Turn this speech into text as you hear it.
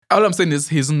All I'm saying is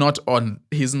he's not on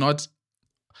that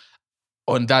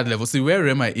level. See where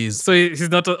Rema is. So he's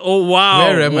not. Wow.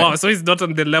 Where am I? Wow. So he's not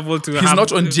on the level to. He's have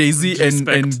not on Jay-Z respect.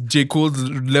 and J. Cole's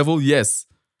level. Yes.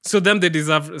 So they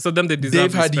deserve.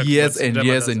 They've had respect, years but and Rema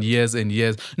years doesn't. and years and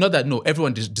years. Not that, no,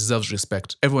 everyone deserves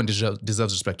respect. Everyone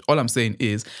deserves respect. All I'm saying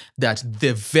is that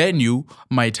the venue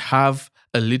might have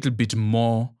a little bit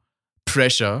more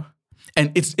pressure. And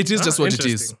it is just what it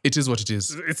is. It is what it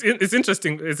is. It's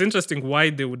interesting. It's interesting why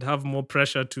they would have more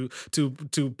pressure to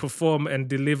perform and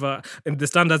deliver in the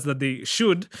standards that they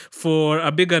should for a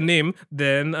bigger name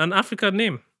than an African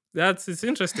name. It's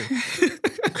interesting.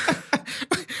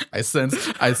 I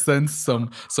sense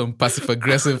some passive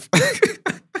aggressive.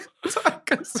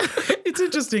 It's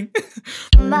interesting.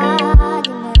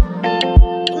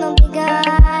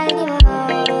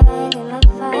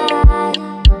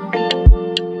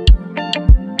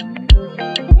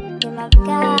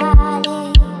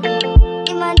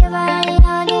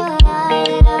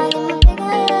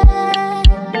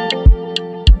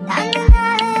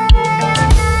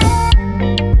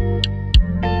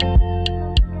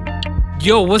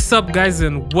 Yo, what's up, guys,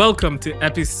 and welcome to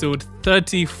episode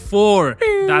 34.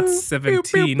 That's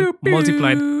 17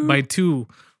 multiplied by 2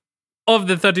 of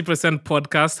the 30%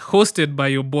 podcast, hosted by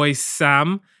your boy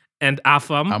Sam and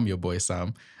Afam. I'm your boy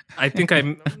Sam. I think I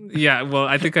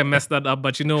messed that up,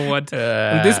 but you know what?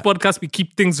 In this podcast, we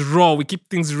keep things raw, we keep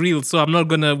things real, so we're not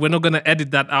gonna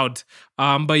edit that out.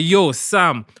 But yo,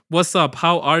 Sam, what's up?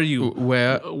 How are you?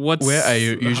 Where are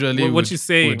you usually? What you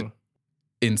saying?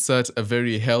 Insert a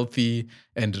very healthy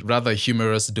and rather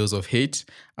humorous dose of hate.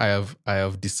 I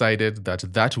have decided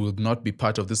that will not be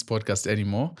part of this podcast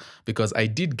anymore because I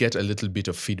did get a little bit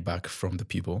of feedback from the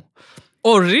people.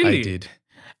 Oh, really? I did.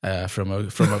 From a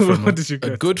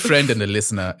good friend and a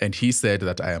listener, and he said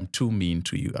that I am too mean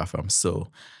to you, Afam. So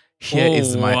here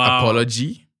is my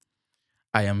apology.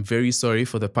 I am very sorry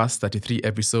for the past 33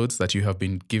 episodes that you have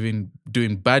been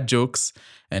doing bad jokes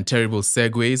and terrible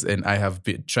segues, and I have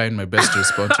been trying my best to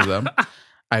respond to them.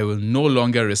 I will no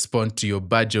longer respond to your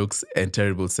bad jokes and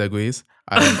terrible segues.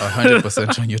 I am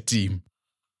 100% on your team.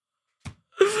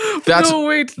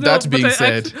 That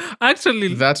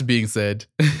being said,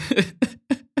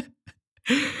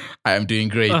 I am doing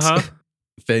great.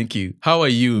 Thank you. How are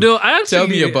you? No, Tell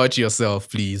me about yourself,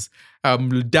 please.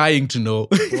 I'm dying to know.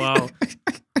 Wow.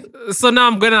 So now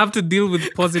I'm going to have to deal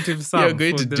with positive Sam. You're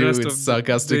going to deal with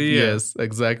sarcastic. Yes,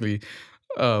 exactly.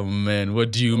 Oh, man.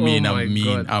 What do you mean I'm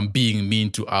mean? I'm being mean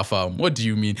to Afam. What do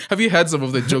you mean? Have you heard some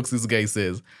of the jokes this guy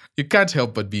says? You can't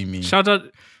help but be mean. Shout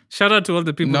out to all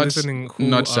the people listening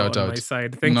who are on my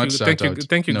side. Thank you guys.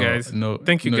 Thank you guys.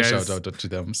 Shout out to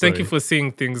them. Sorry. Thank you for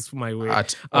seeing things my way.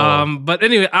 But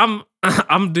anyway, I'm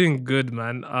doing good,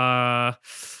 man.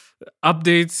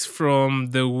 Updates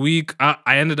from the week.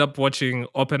 I ended up watching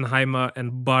Oppenheimer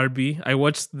and Barbie. I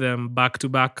watched them back to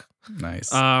back. Nice.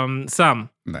 Sam.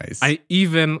 Nice. I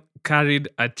even carried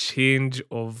a change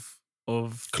of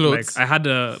clothes. Like, I had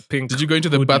a pink. Did you go into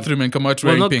the bathroom and come out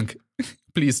wearing pink?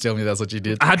 Please tell me that's what you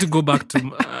did. I had to go back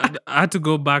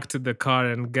to the car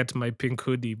and get my pink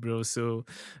hoodie, bro. So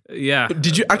yeah.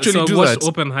 Did you actually do that?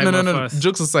 Oppenheimer No. First.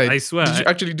 Jokes aside, I swear. Did you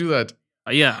actually do that?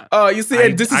 Yeah. Oh, you see,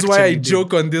 and this is why I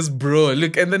joke on this, bro.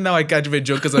 Look, and then now I can't even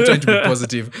joke because I'm trying to be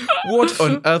positive. What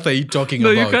on earth are you talking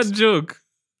about? No, you can't joke.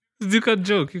 You can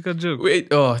joke. Wait,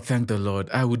 oh, thank the Lord.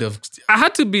 I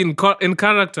had to be in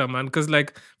character, man, because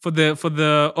like for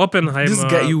the Oppenheimer. This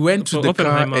guy, you went to the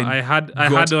car and I had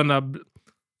on a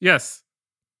yes,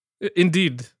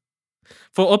 indeed.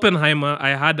 For Oppenheimer, I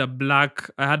had a black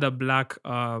it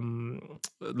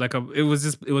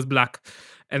was black,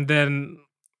 and then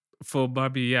for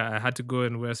Barbie, I had to go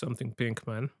and wear something pink,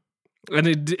 man. And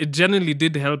it generally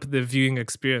did help the viewing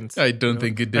experience. I don't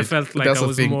think it did. I felt like I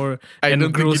was more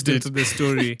engrossed into the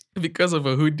story. Because of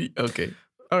a hoodie? Okay.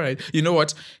 All right. You know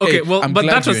what? Okay, hey, well, I'm but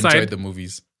glad that you aside, enjoyed the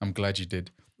movies. I'm glad you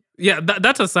did. Yeah,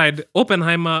 that aside,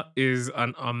 Oppenheimer is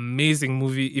an amazing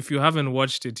movie. If you haven't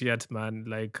watched it yet, man,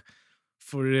 like,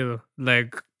 for real,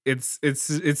 like, it's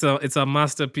a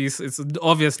masterpiece. It's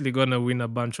obviously gonna win a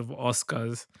bunch of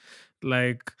Oscars.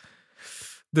 Like,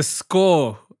 the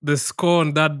score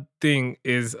on that thing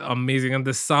is amazing, and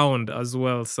the sound as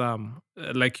well, Sam.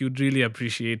 Like, you'd really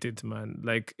appreciate it, man.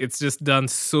 Like, it's just done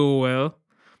so well.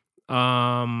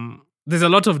 There's a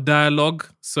lot of dialogue,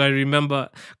 so I remember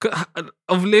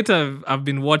of late I've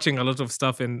been watching a lot of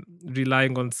stuff and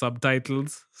relying on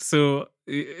subtitles. So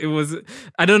it was,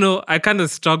 I don't know, I kind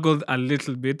of struggled a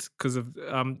little bit because of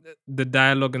the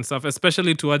dialogue and stuff,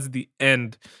 especially towards the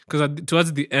end. Because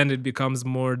towards the end it becomes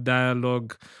more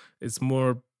dialogue, it's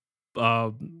more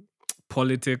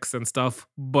politics and stuff,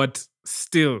 but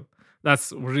still,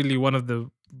 that's really one of the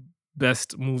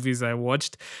best movies I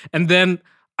watched. And then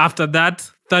after that,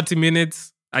 30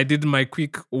 minutes, I did my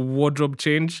quick wardrobe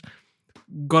change,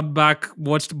 got back,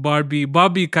 watched Barbie.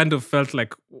 Barbie kind of felt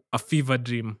like a fever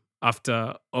dream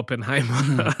after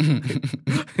Oppenheimer.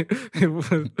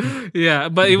 Yeah,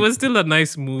 but it was still a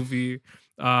nice movie.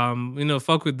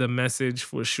 Fuck with the message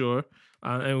for sure.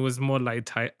 It was more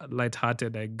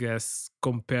lighthearted, I guess,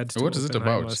 compared to what is it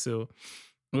Oppenheimer. about? So,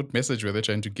 what message were they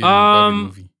trying to give in the Barbie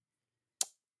movie?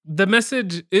 The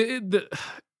message,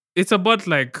 it's about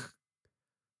like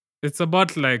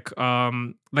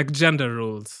gender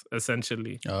roles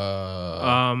essentially.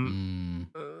 Yeah.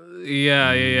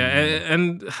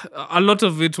 And a lot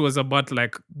of it was about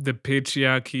like the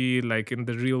patriarchy, like in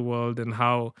the real world, and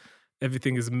how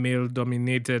everything is male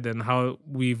dominated, and how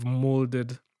we've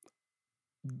molded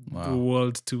the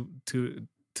world to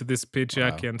this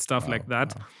patriarchy and stuff like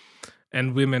that.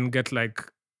 And women get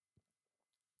like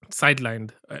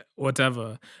sidelined,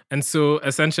 whatever. And so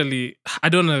essentially, I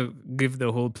don't know, give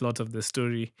the whole plot of the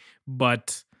story,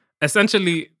 but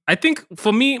essentially, I think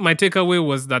for me, my takeaway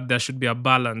was that there should be a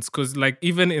balance, because like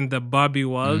even in the Barbie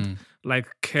world, like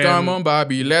come on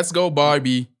Barbie, let's go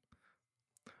Barbie.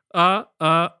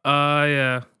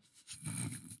 Yeah.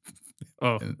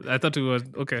 Oh, I thought it was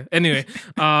okay. Anyway,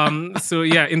 so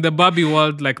yeah, in the Barbie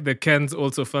world, like the Kens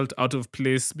also felt out of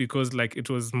place because like it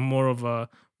was more of a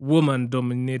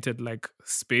woman-dominated like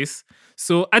space.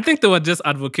 So I think they were just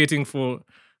advocating for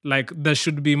like there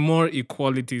should be more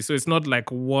equality. So it's not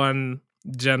like one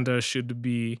gender should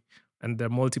be, and there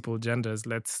are multiple genders.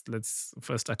 Let's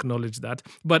first acknowledge that.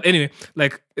 But anyway,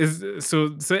 like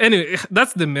so anyway,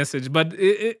 that's the message. But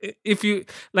if you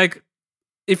like,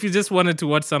 if you just wanted to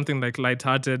watch something like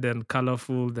lighthearted and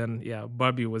colorful, then yeah,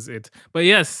 Barbie was it. But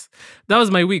yes, that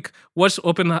was my week. Watched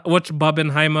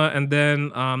Barbenheimer, and then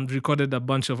recorded a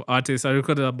bunch of artists. I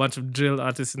recorded a bunch of drill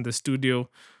artists in the studio.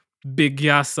 Big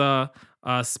Yasa,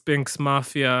 Spinks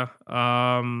Mafia,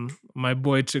 my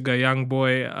boy Chiga Young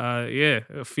Boy,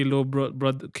 Philo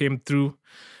came through,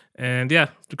 and yeah,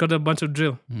 recorded a bunch of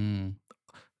drill.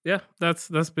 Yeah,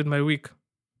 that's been my week.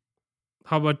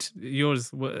 How about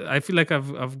yours? I feel like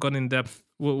I've gone in depth.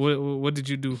 What did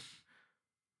you do?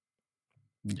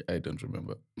 I don't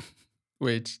remember.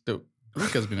 Wait, the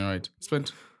week has been alright.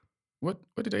 Spent what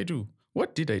did I do?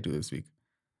 What did I do this week?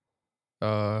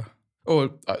 As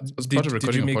part of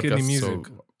recording a podcast, any music?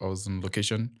 So I was on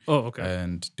location. Oh, okay.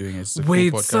 And doing a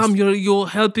Wait, podcast. Sam, you're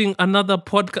helping another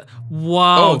podcast.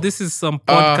 Wow, this is some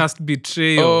podcast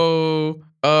betrayal.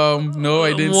 No,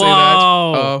 I didn't say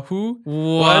that. Who?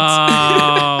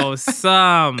 Wow, what?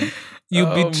 Sam, you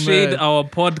betrayed our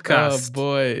podcast. Oh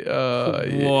boy.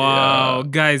 Wow, yeah.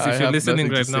 guys, if you're listening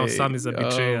right now, Sam is a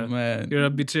betrayer. Oh man, you're a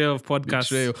betrayer of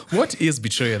podcasts. Betrayal. What is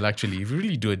betrayal actually? If you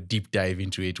really do a deep dive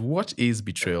into it, what is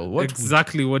betrayal? What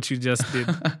you just did.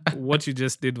 What you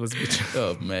just did was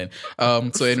betrayal. Oh man.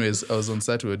 So anyways, I was on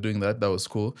set. We were doing that. That was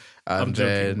cool. And I'm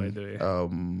then, joking,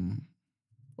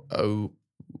 by the way.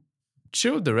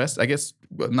 Chilled the rest. I guess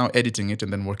now editing it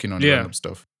and then working on random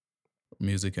stuff,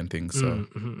 music and things. So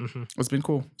it's been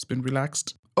cool. It's been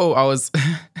relaxed. Oh, I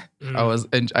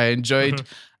enjoyed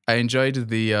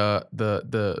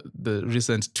the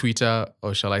recent Twitter,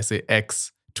 or shall I say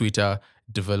X Twitter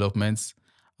developments.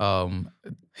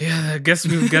 Yeah, I guess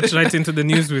we'll get right into the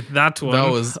news with that one. That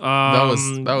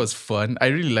was fun. I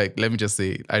really like. Let me just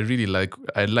say, I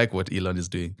like what Elon is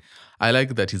doing. I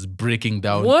like that he's breaking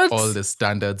down all the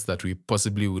standards that we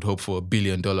possibly would hope for a $1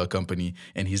 billion company,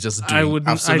 and he's just doing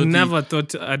absolutely. I never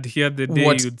thought I'd hear the day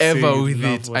whatever you'd say with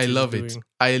it. I love it.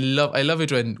 I love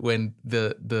it when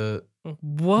the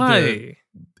why the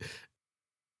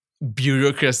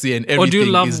bureaucracy and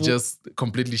everything is just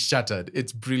completely shattered.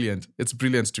 It's brilliant. It's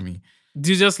brilliant to me.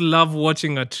 Do you just love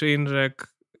watching a train wreck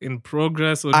in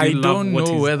progress, or I don't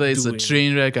know whether it's a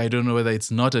train wreck. I don't know whether it's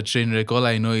not a train wreck. All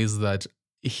I know is that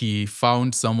he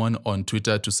found someone on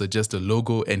Twitter to suggest a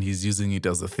logo, and he's using it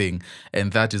as a thing,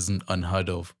 and that isn't unheard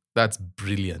of. That's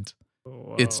brilliant.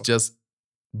 Wow. It's just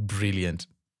brilliant,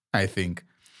 I think.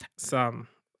 Sam,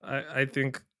 I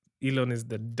think Elon is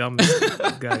the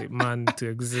dumbest man to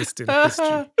exist in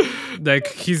history. Like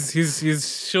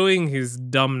he's showing his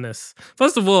dumbness.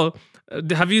 First of all,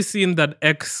 have you seen that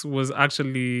X was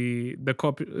actually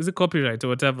copyright or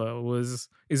whatever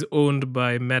is owned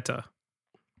by Meta?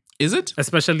 Is it?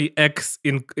 Especially X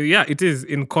it is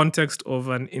in context of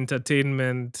an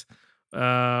entertainment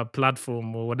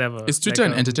platform or whatever. Is Twitter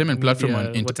an entertainment platform or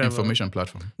an information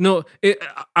platform? No,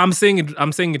 I'm saying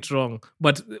it wrong.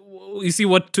 But you see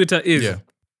what Twitter is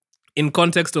in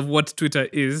context of what Twitter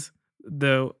is.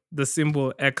 the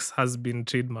symbol X has been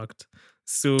trademarked.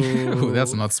 So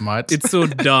that's not smart. It's so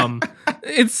dumb.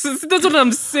 That's what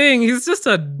I'm saying. He's just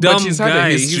a dumb but he's guy. Had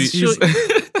a history.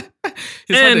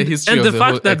 He's had a history of the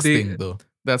whole X thing, though.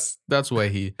 That's why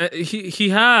he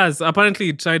has apparently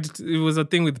it was a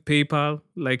thing with PayPal,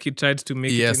 like he tried to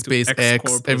make it into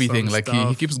SpaceX, everything. Like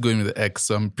he keeps going with the X.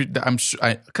 So I'm sure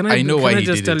I know why he did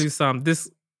it. Can I just tell you something?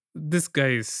 This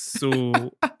guy is so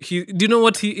do you know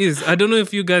what he is? I don't know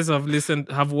if you guys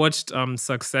have watched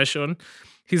Succession.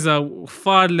 He's a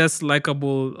far less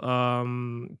likable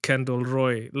Kendall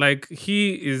Roy. Like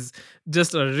he is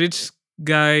just a rich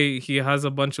guy. He has a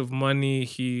bunch of money.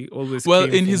 He always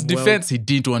in his defense, he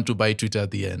didn't want to buy Twitter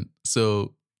at the end,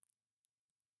 so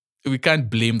we can't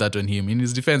blame that on him. In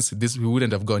his defense, he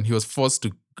wouldn't have gone. He was forced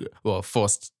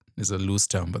is a loose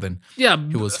term, but then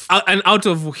he was and out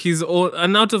of his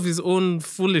own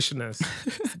foolishness.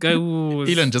 This guy who was,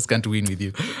 Elon just can't win with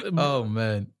you. Oh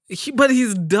man, but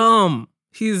he's dumb.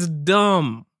 He's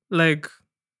dumb. Like,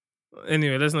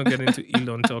 anyway, let's not get into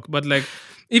Elon talk. But like,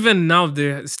 even now,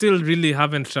 they still really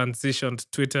haven't transitioned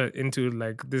Twitter into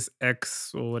like this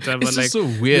X or whatever. It's like so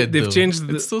weird. They've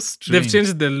changed it's so strange. They've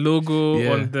changed the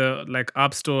logo on the like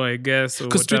App Store, I guess, or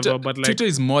whatever. But like, Twitter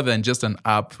is more than just an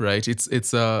app, right?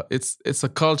 It's a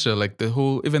culture. Like the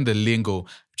whole, even the lingo.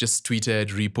 Just tweeted,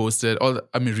 reposted,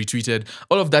 retweeted.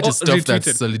 All of that is stuff retweeted.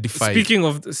 That's solidified.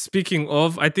 Speaking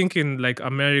of, I think in like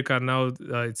America now,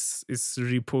 it's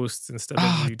reposts instead of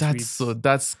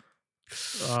retweets.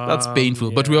 That's painful.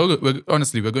 Yeah. But we're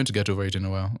honestly, we're going to get over it in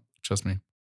a while. Trust me.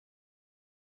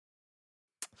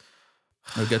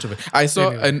 We'll get over it. I saw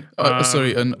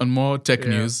on more tech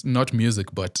news, not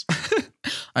music, but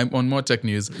I'm on more tech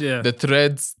news. Yeah. The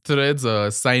threads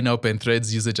sign up and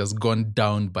threads usage has gone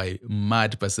down by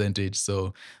mad percentage.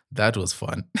 So that was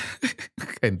fun.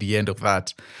 And the end of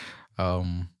that. I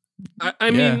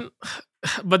mean,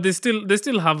 but they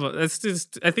still have I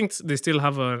think they still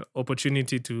have an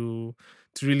opportunity to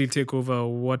really take over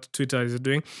what Twitter is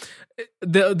doing.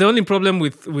 The only problem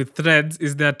with threads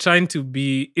is they're trying to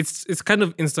be it's kind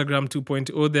of Instagram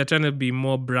 2.0. They're trying to be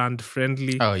more brand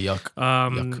friendly. Oh yuck.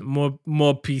 Yuck.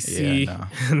 More PC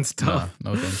and stuff.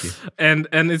 No, thank you.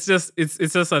 And it's just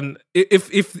an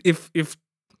if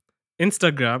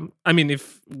Instagram,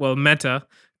 Meta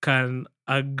can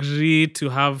agree to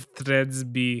have threads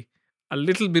be a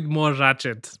little bit more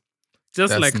ratchet.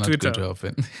 Just that's like not Twitter, going to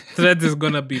happen. Threads is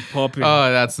gonna be popping.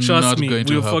 Oh, that's not going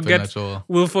to happen at all.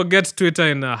 We'll forget Twitter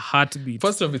in a heartbeat.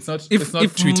 First off, it's not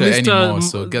Twitter anymore.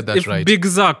 So get that right. If Big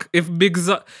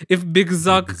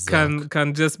Zuck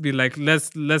can just be like,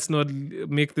 let's not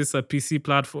make this a PC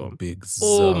platform. Big Zuck.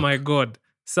 Oh my God,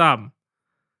 Sam,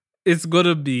 it's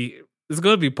gonna be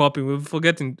popping. We're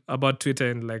forgetting about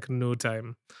Twitter in like no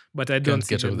time. But I don't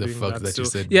get over the fuck that you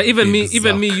said. Yeah, even me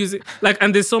using like,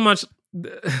 and there's so much.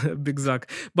 Big Zuck,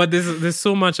 but there's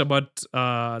so much about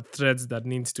threads that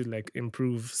needs to like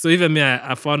improve. So even me,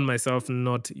 I found myself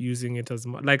not using it as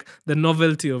much. Like the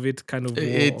novelty of it kind of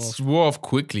wore off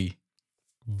quickly,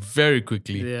 very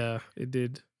quickly. Yeah, it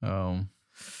did.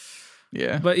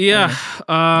 Yeah, but yeah,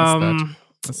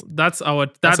 that's our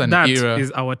era,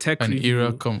 is our tech an review.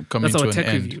 Era coming that's to our an tech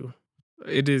end. Review.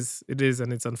 It is,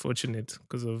 and it's unfortunate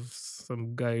because of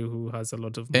some guy who has a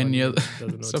lot of money.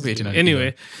 Stop hating on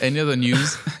anyway. Any other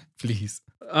news, please?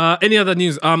 Any other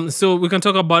news? So we can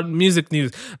talk about music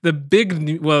news. The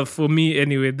big, for me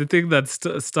anyway, the thing that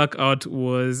stuck out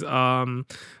was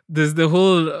there's the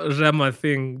whole Rema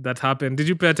thing that happened. Did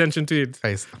you pay attention to it?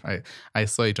 I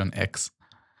saw it on X.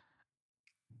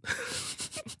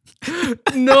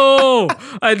 No,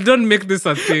 I don't make this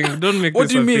a thing. Don't make. What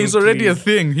this do you a mean? thing, It's already please. a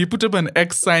thing. He put up an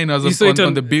X sign on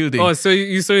the building. Oh, so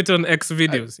you saw it on X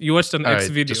videos. You watched an X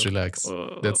video. Just relax.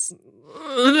 Let's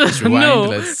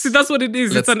no. See, that's what it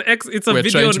is. It's an X. It's a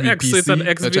video on X. So it's an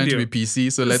X video. We're trying to be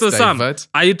PC. So let's Sam, divert.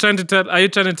 are you trying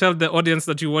to tell the audience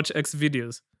that you watch X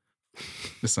videos?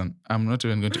 Listen, I'm not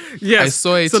even going to. Yes. I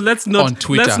saw it. So let's not on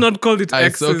Twitter. Let's not call it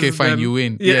X. Okay, fine. You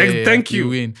win. Yeah, thank you. You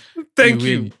win. Thank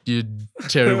you. Win. You're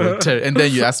terrible. And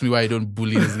then you ask me why I don't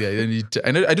bully this guy.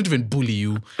 I don't even bully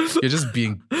you. You're just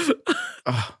being.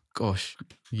 Oh gosh,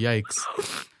 yikes!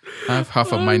 I have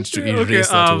half a mind to erase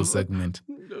that whole segment.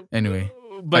 Anyway,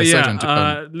 but I saw it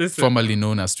on listen. Formerly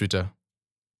known as Twitter,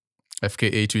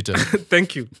 FKA Twitter.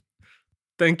 Thank you.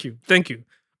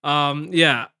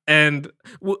 Yeah, and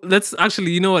let's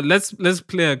actually, you know what? Let's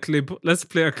play a clip. Let's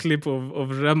play a clip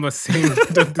of Rema saying,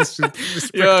 "Don't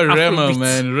disrespect Rema, Afrobeats."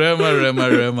 man,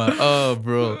 Rema. Oh,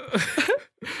 bro.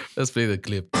 Let's play the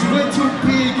clip. We're too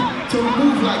big to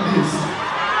move like this.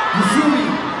 You feel me?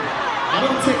 I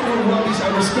don't take no rubbish. I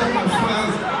respect my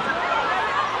fans.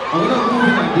 And we're not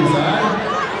moving like this, alright?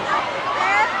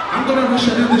 I'm gonna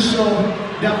reschedule the show.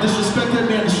 They have disrespected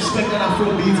me and disrespected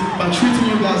Afrobeats by treating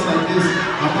you guys like this.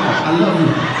 I'm out. I love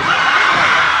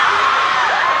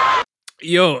you.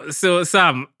 Yo, so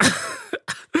Sam,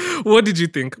 what did you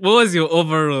think? What was your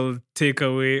overall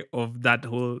takeaway of that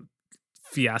whole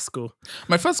fiasco?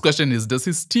 My first question is, does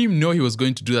his team know he was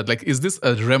going to do that? Like, is this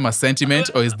a Rema sentiment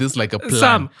or is this like a plan?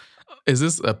 Sam, is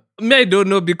this a... I don't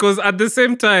know, because at the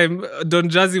same time, Don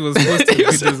Jazzy was posting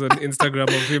videos on Instagram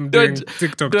of him doing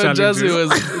TikTok challenges.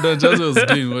 Don Jazzy was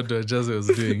doing what Don Jazzy was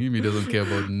doing. He doesn't care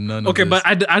about none of this. Okay, but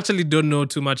I actually don't know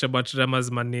too much about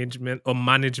Rema's management,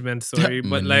 sorry.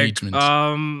 But management.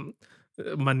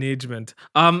 Management.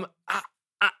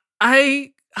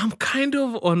 I'm kind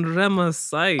of on Rema's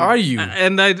side. Are you?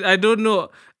 And I don't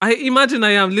know. I imagine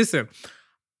I am. Listen,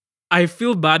 I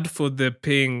feel bad for the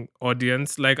paying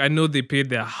audience. Like, I know they paid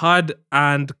their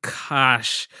hard-earned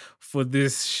cash for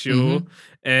this show,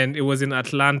 and it was in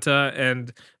Atlanta.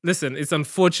 And listen, it's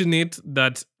unfortunate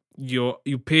that you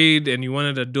paid and you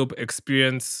wanted a dope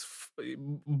experience.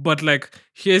 But like,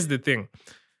 here's the thing.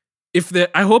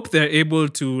 I hope they're able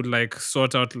to like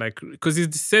sort out, like, because he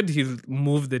said he'll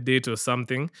move the date or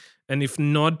something, and if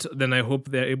not, then I hope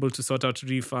they're able to sort out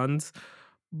refunds.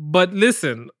 But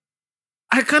listen,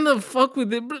 I kind of fuck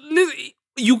with it. Listen,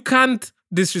 you can't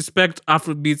disrespect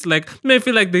Afrobeats. Like, I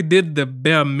feel like they did the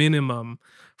bare minimum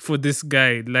for this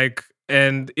guy. Like,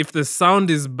 and if the sound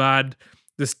is bad,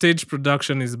 the stage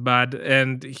production is bad,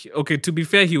 and okay, to be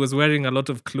fair, he was wearing a lot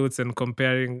of clothes and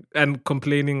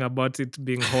complaining about it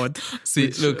being hot.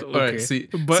 All right, see,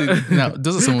 now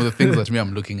those are some of the things that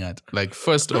I'm looking at. Like,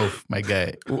 first off, my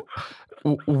guy,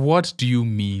 what do you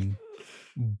mean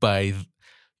by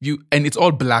you? And it's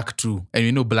all black too, and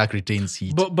you know black retains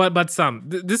heat. But Sam,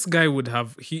 this guy would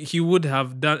have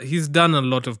he's done a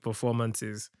lot of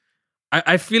performances.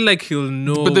 I feel like he'll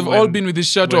know. But they've all been with his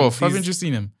shirt off. Haven't you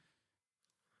seen him?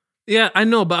 Yeah, I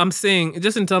know, but I'm saying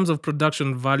just in terms of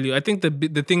production value, I think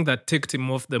the thing that ticked him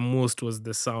off the most was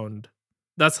the sound.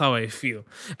 That's how I feel,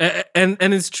 and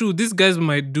it's true. These guys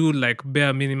might do like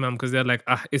bare minimum because they're like,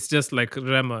 it's just like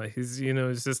Rema. It's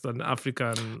just an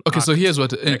African. Okay, act. so here's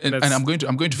what, like, and I'm going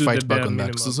to fight back on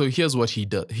minimum. that. So here's what he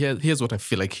does. Here's what I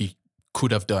feel like he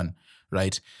could have done.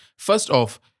 Right. First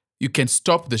off, you can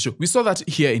stop the show. We saw that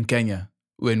here in Kenya.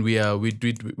 When we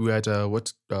were at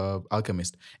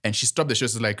Alchemist, and she stopped the show.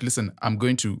 She's like, listen,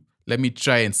 let me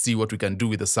try and see what we can do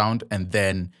with the sound, and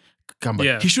then come back.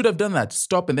 Yeah. He should have done that.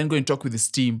 Stop and then go and talk with his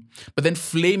team. But then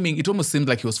it almost seemed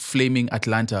like he was flaming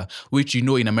Atlanta, which,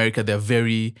 in America, they're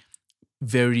very,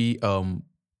 very... It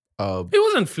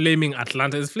wasn't flaming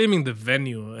Atlanta. It's flaming the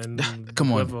venue and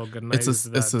come on, it's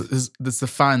the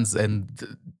fans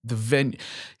and the venue.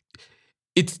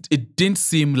 It didn't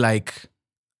seem like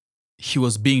he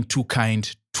was being too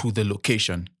kind to the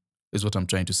location, is what I'm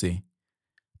trying to say.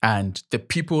 And the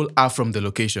people are from the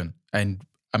location, and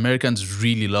Americans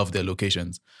really love their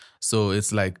locations. So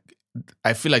it's like,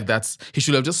 I feel like he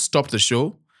should have just stopped the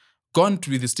show, gone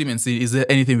with his team and said, is there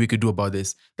anything we could do about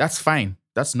this? That's fine.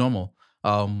 That's normal.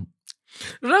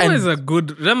 Rema is a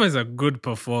good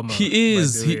performer. He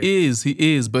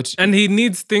is, but and he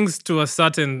needs things to a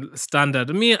certain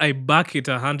standard. Me, I back it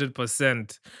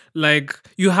 100%. Like,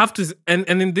 you have to, and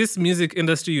in this music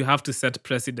industry, you have to set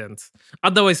precedents.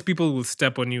 Otherwise, people will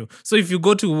step on you. So if you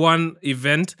go to one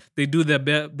event, they do the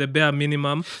bare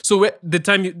minimum. So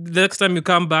the next time you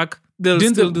come back, they'll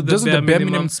still do the bare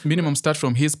minimum start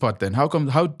from his part then? How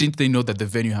didn't they know that the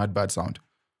venue had bad sound?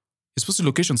 You're supposed to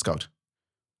location scout.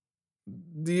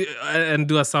 And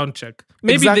do a sound check.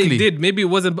 Maybe they did. Maybe it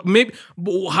wasn't. Maybe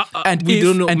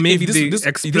don't know. Maybe they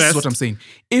expressed. This is what I'm saying.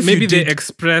 They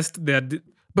expressed their.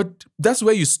 But that's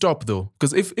where you stop though,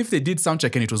 because if they did sound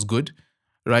check and it was good,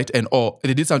 right? Or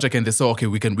they did sound check and they saw, okay,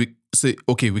 we can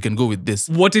go with this.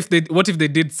 What if they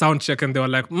did sound check and they were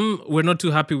like, we're not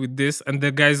too happy with this, and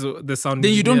the guys, the sound.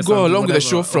 Then you don't go along with the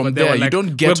show from there. You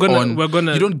don't get on.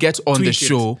 You don't get on the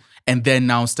show. And then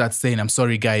now start saying, I'm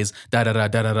sorry, guys,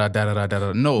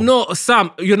 da-da-da. No, Sam,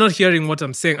 you're not hearing what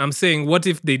I'm saying. I'm saying, what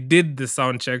if they did the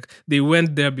sound check? They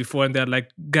went there before and they're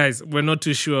like, guys, we're not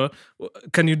too sure.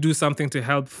 Can you do something to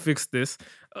help fix this?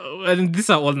 And these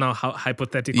are all now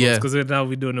hypotheticals because now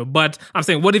we don't know. But I'm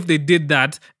saying, what if they did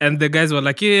that and the guys were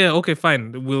like, yeah, okay,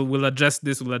 fine. We'll address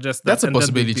this, we'll address that. That's a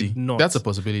possibility. That's a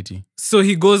possibility. So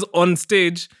he goes on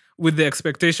stage with the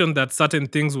expectation that certain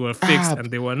things were fixed and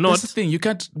they were not. That's the thing. You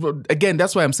can't, again,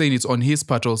 that's why I'm saying it's on his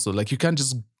part also. Like, you can't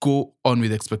just go on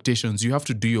with expectations. You have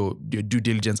to do your due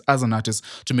diligence as an artist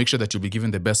to make sure that you'll be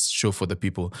given the best show for the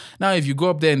people. Now, if you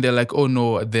go up there and they're like, oh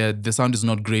no, the sound is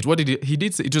not great. What did he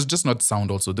did say, it was just not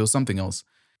sound also. There was something else.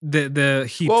 the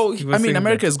heat. Well, He was I mean, saying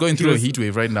America that is going he through a was- heat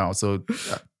wave right now, so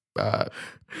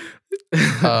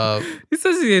he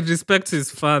says he respects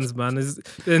his fans, man. And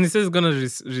he says he's gonna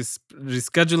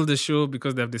reschedule the show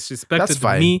because they have That's disrespected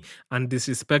fine. me and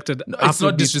disrespected it's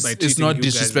not Afrobeats by it's not treating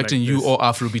you guys disrespecting like you this. or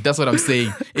Afrobeat. That's what I'm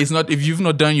saying. It's not if you've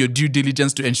not done your due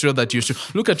diligence to ensure that you should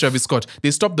look at Travis Scott.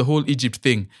 They stopped the whole Egypt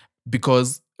thing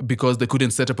because they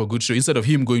couldn't set up a good show. Instead of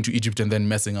him going to Egypt and then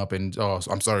messing up and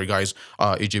I'm sorry guys,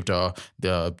 Egypt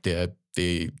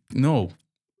they no.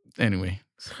 Anyway.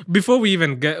 Before we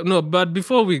even get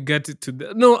before we get to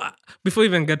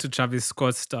Travis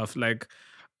Scott stuff, like,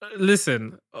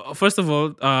 listen. First of all,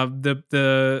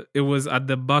 it was at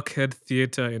the Buckhead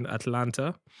Theater in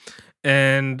Atlanta,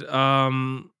 and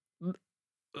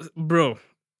bro,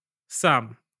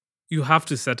 Sam, you have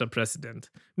to set a precedent.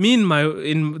 In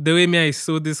the way I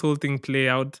saw this whole thing play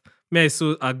out, I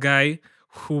saw a guy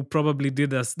who probably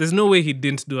did us. There's no way he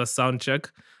didn't do a sound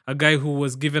check. A guy who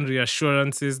was given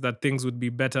reassurances that things would be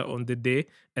better on the day,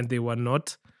 and they were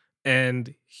not.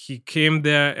 And he came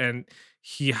there, and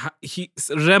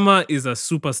Rema is a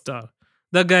superstar.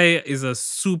 That guy is a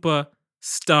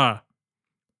superstar.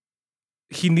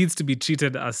 He needs to be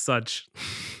treated as such.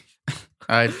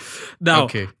 I Now,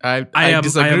 okay. I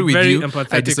disagree with you.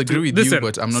 I disagree with you,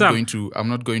 but I'm not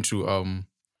going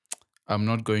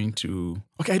to.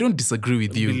 Okay, I don't disagree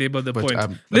with you. Belabor the but point.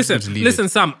 I'm just going to leave Listen, it.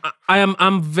 Sam.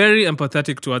 I'm very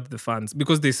empathetic towards the fans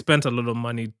because they spent a lot of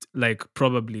money, like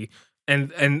probably,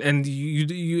 and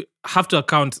you have to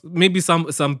account. Maybe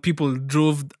some people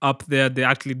drove up there. They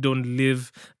actually don't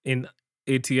live in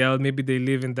ATL. Maybe they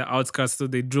live in the outskirts, so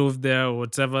they drove there or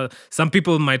whatever. Some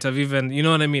people might have even, you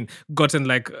know what I mean, gotten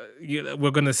like,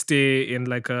 we're gonna stay in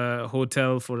like a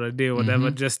hotel for a day or whatever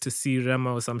just to see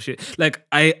Rema or some shit. Like,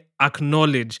 I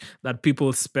acknowledge that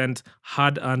people spent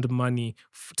hard-earned money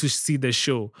to see the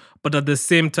show, but at the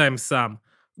same time, Sam,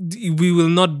 we will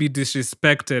not be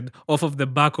disrespected off of the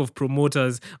back of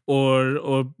promoters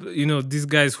or these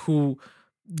guys who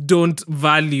don't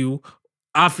value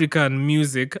African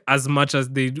music as much as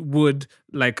they would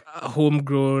like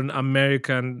homegrown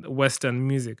American Western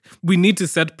music. We need to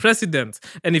set precedents,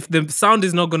 and if the sound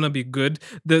is not going to be good,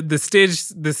 the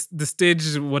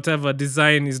stage whatever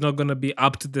design is not going to be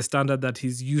up to the standard that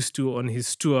he's used to on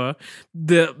his tour.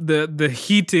 The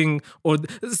heating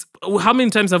how many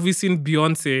times have we seen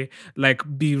Beyonce like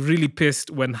be really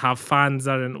pissed when her fans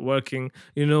aren't working?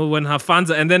 When her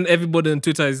fans are, and then everybody on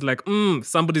Twitter is like,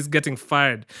 somebody's getting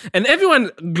fired, and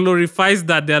everyone glorifies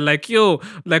that. They're like, yo,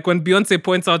 like when Beyonce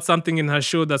points out something in her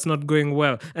show that's not going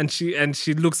well, and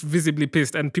she looks visibly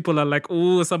pissed, and people are like,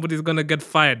 oh, somebody's gonna get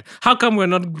fired. How come we're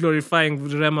not glorifying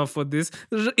Rema for this?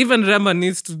 Even Rema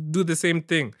needs to do the same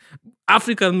thing.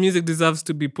 African music deserves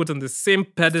to be put on the same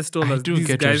pedestal as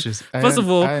these guys. First of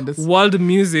all, world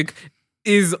music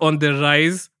is on the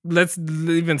rise. Let's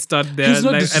even start there. He's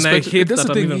not and I hate that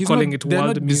I'm even calling it they're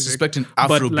world not music. disrespecting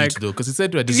Afrobeat though, because he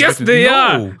said we're disrespecting. Yes, they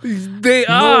are. They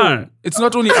are. It's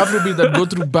not only Afrobeat that go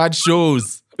through bad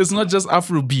shows. It's not just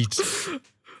Afrobeat.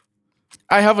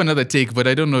 I have another take, but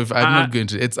I don't know if I'm not going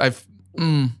to.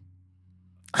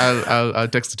 I'll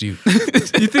text it to you.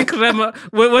 You think Rema?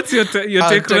 What's your take?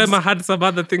 Rema had some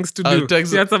other things to do.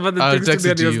 He had some other things to do.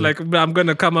 And he was like, "I'm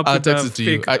gonna come up with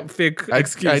a fake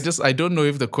excuse." I don't know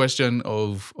if the question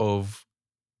of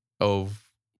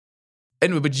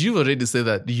anyway, but you've already said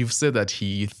that you've said that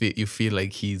you feel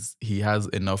like he has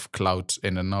enough clout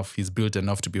and he's built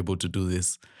enough to be able to do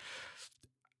this.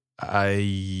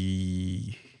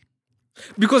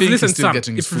 Because listen, Sam,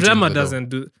 if Rema doesn't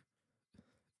do.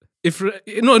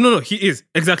 No, he is.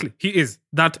 Exactly. He is.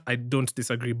 That I don't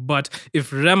disagree. But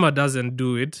if Rema doesn't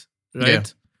do it,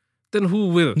 right, then who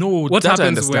will? No, what that happens I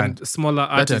understand. when smaller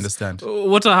artists? That I understand.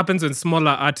 What happens when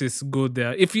smaller artists go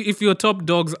there? If your top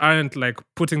dogs aren't like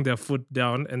putting their foot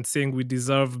down and saying we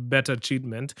deserve better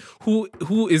treatment, who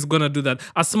is gonna do that?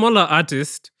 A smaller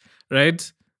artist,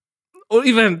 right? Or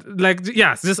even like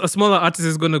just a smaller artist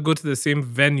is gonna go to the same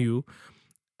venue,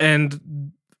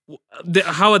 and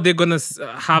how are they gonna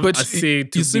have a say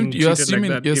to being treated like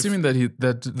that? You're assuming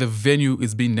that the venue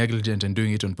is being negligent and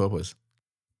doing it on purpose.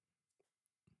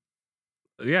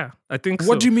 Yeah, I think so.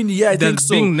 What do you mean? Yeah, I think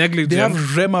so. Being negligent. They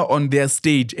have Rema on their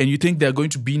stage, and you think they're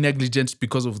going to be negligent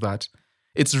because of that?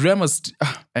 It's Rema's.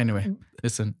 Anyway,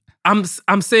 listen. I'm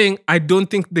saying I don't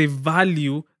think they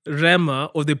value Rema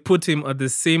or they put him at the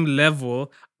same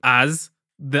level as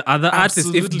the other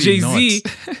artists. If Jay-Z.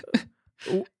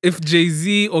 If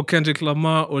Jay-Z or Kendrick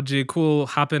Lamar or J. Cole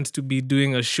happened to be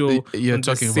doing a show, you're on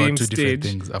talking the same about two stage,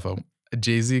 different things.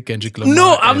 Jay-Z, Kendrick Lamar.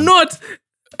 No, I'm not.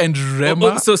 And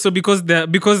Rema. So because they're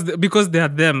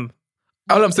them.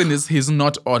 All I'm saying is he's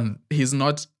not on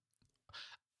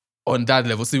that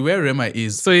level. See where Rema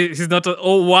is. So he's not on,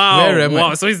 oh wow. Where Rema,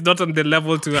 wow. So he's not on the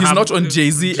level to he's have not on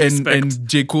Jay-Z respect. and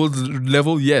J. Cole's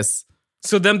level, yes.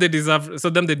 So they deserve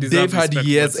They've had respect,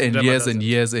 years but and Rema years doesn't. and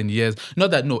years and years. Not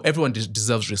that, no, everyone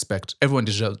deserves respect. Everyone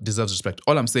deserves respect.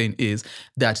 All I'm saying is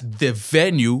that the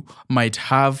venue might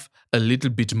have a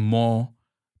little bit more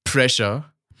pressure.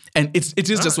 And it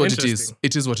is just what it is.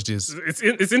 It is what it is.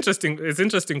 It's interesting. It's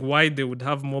interesting why they would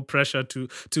have more pressure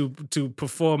to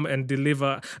perform and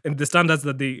deliver in the standards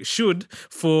that they should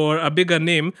for a bigger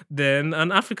name than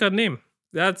an African name.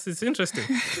 It's interesting.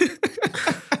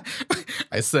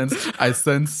 I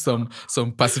sense some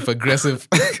passive aggressive.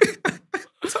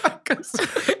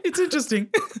 It's interesting.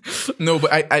 No,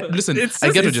 but I listen.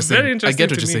 I get what you're saying. I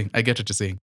get what you're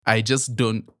saying. I just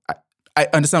don't. I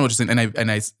understand what you're saying,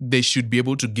 and they should be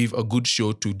able to give a good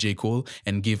show to J. Cole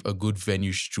and give a good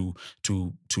venue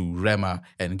to Rema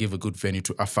and give a good venue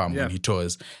to Afam when he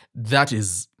tours. That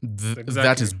is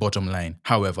that is bottom line.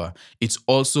 However, it's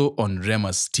also on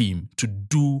Rema's team to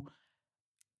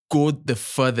go the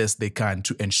furthest they can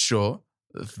to ensure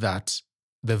that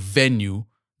the venue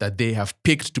that they have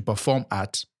picked to perform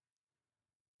at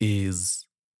is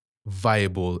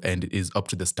viable and is up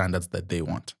to the standards that they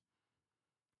want.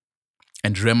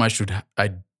 And Rema should,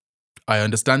 I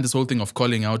understand this whole thing of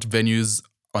calling out venues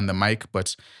on the mic,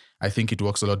 but I think it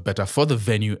works a lot better for the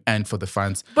venue and for the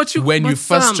fans when you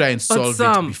first try and solve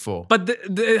it before. But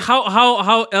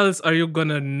how else are you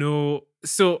gonna know?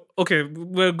 So, okay,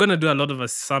 we're gonna do a lot of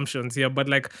assumptions here, but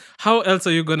like, how else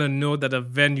are you gonna know that a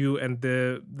venue and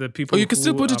the people you can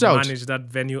still put it out. Manage that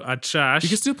venue are trash? You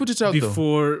can still put it out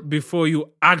before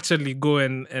you actually go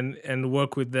and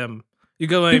work with them. You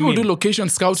get what people I mean? Do location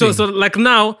scouting. So like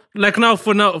now,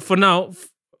 for now,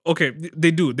 okay,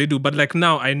 they do, but like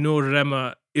now, I know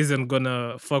Rema isn't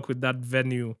gonna fuck with that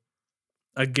venue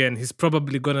again. He's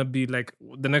probably gonna be like,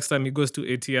 the next time he goes to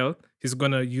ATL, he's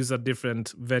gonna use a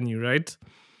different venue, right?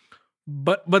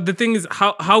 But the thing is,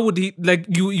 how would he, like,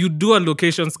 you do a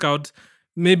location scout,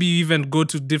 maybe you even go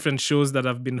to different shows that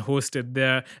have been hosted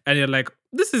there, and you're like,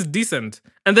 this is decent,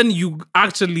 and then you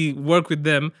actually work with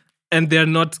them, and they're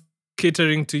not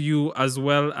catering to you as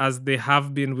well as they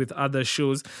have been with other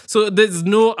shows. So there's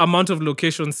no amount of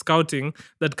location scouting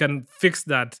that can fix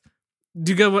that.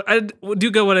 Do you get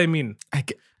what I mean?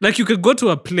 Like you could go to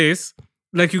a place,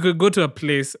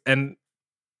 and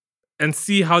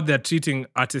see how they're treating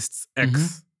artists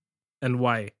X and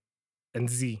Y and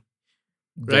Z,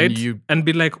 right? And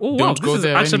be like, oh wow, this is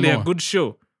actually a good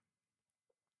show.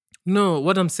 No,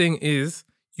 what I'm saying is,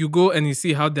 you go and you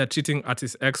see how they're treating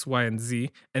artists X, Y, and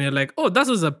Z, and you're like, oh, that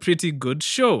was a pretty good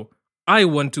show. I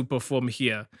want to perform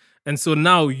here. And so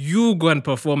now you go and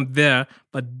perform there,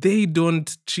 but they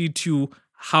don't treat you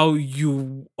how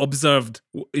you observed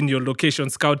in your location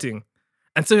scouting.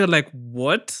 And so you're like,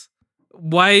 what?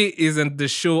 Why isn't the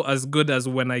show as good as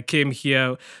when I came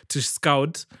here to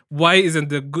scout? Why isn't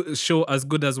the show as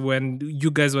good as when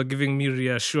you guys were giving me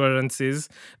reassurances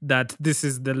that this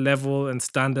is the level and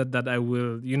standard that I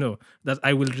will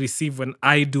receive when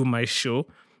I do my show?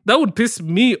 That would piss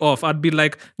me off. I'd be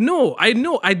like, no, I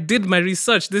know, I did my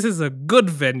research. This is a good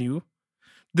venue.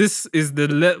 This is the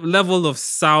level of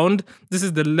sound. This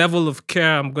is the level of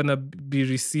care I'm going to be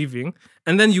receiving.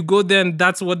 And then you go there and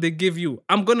that's what they give you.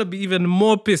 I'm going to be even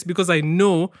more pissed because I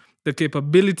know the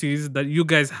capabilities that you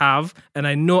guys have, and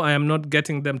I know I am not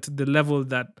getting them to the level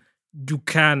that you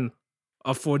can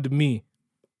afford me.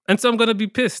 And so I'm going to be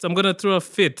pissed. I'm going to throw a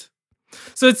fit.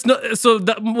 So it's not. So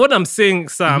what I'm saying,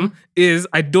 Sam, is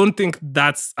I don't think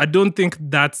they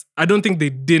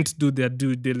didn't do their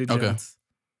due diligence. Okay.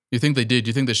 You think they did?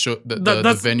 You think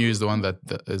the venue is the one that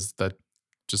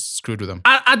just screwed with them?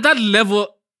 At that level,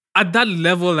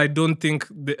 I don't think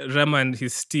Rema and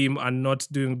his team are not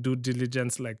doing due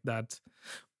diligence like that.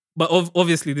 But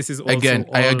obviously, this is also again.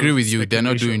 I agree with you. They're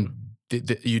not doing.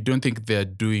 You don't think they're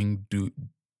doing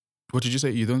What did you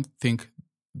say? You don't think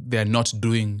they're not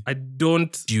doing? I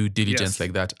don't due diligence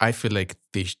like that. I feel like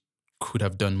they could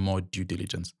have done more due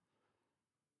diligence.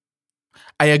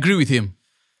 I agree with him.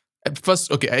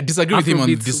 First, okay, I disagree with him on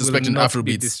disrespecting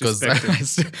Afrobeats because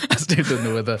I still don't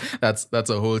know whether that's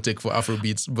a whole take for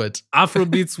Afrobeats, but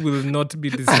Afrobeats will not be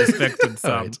disrespected,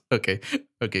 Sam. All right.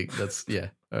 Okay, that's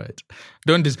all right.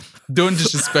 Don't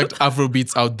disrespect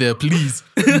Afrobeats out there, please.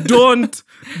 Don't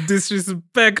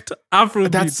disrespect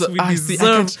Afrobeats. We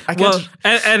deserve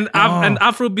and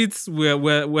Afrobeats.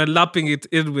 We're lapping it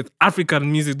in with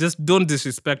African music. Just don't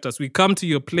disrespect us. We come to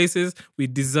your places. We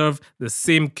deserve the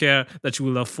same care that you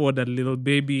will afford a Lil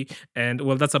Baby. And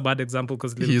well, that's a bad example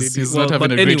because Lil Baby. He's not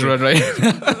having a great run, right?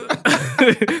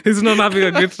 He's not having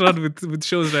a great run with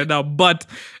shows right now, but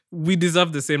we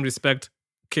deserve the same respect.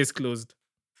 Case closed.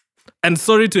 And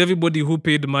sorry to everybody who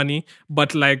paid money,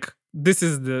 but like this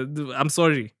is I'm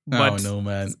sorry, but no,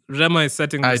 man. Rema is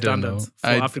setting the standards for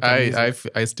African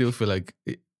music. I still feel like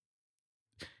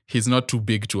he's not too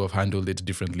big to have handled it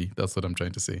differently. That's what I'm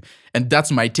trying to say. And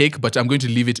that's my take, but I'm going to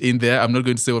leave it in there. I'm not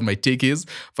going to say what my take is,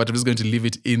 but I'm just going to leave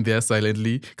it in there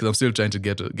silently because I'm still trying to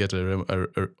get a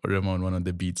Rema on one of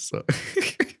the beats. So.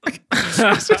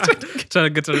 Trying to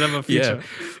get a Rema feature.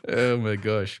 Yeah. Oh my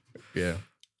gosh. Yeah.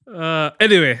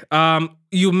 Anyway,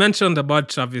 you mentioned about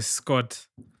Travis Scott.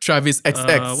 Travis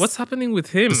XX. What's happening with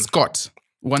him? The Scott.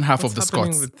 One half of the Scots.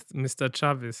 What's happening with Mr.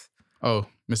 Travis? Oh,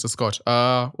 Mr. Scott.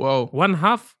 Well. One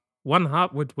half?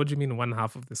 What do you mean one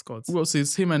half of the Scots? Well, see,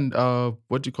 it's him and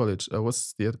what do you call it?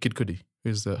 What's the other Kid Cudi?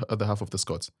 Who's the other half of the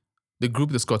Scots? The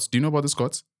group, the Scots. Do you know about the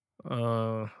Scots?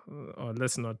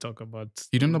 Let's not talk about.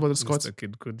 You don't know about the Scots? Mr.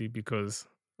 Kid Cudi because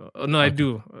no, okay. I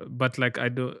do, but like I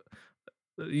do.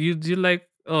 You like?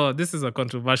 Oh, this is a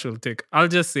controversial take. I'll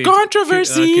just say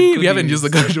controversy. We haven't used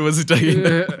the controversy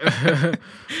tag.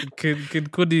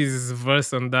 Kid Cudi's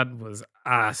verse on that was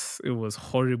ass. It was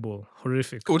horrible,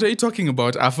 horrific. What are you talking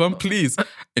about, Afam? Please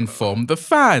inform the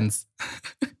fans.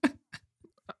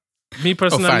 Me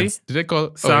personally, fans. Did they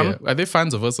call Sam? Oh, yeah. Are they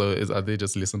fans of us or are they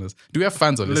just listeners? Do we have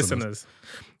fans or listeners?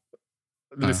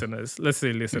 Listeners. Let's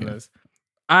say listeners.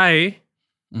 Yeah.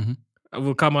 I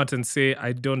will come out and say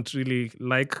I don't really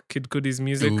like Kid Cudi's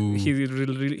music. Ooh.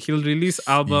 He'll release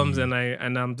albums and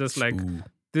I'm just like,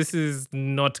 this is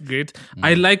not great.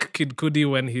 I like Kid Cudi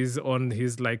when he's on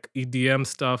his like EDM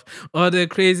stuff. Oh, the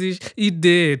crazy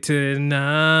did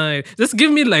tonight. Just give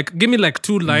me like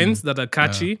 2 lines that are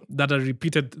catchy, that are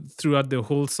repeated throughout the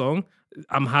whole song.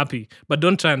 I'm happy. But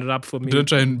don't try and rap for me. Don't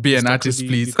try and be an artist,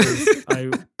 please.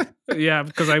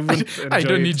 Because I wouldn't enjoy I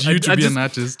don't need you to be an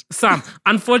artist. Sam,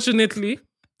 unfortunately,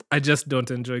 I just don't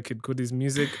enjoy Kid Cudi's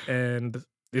music and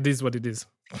it is what it is.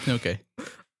 Okay.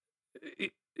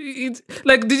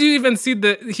 Like, did you even see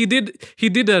he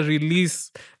did a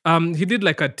release, he did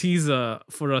like a teaser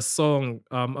for a song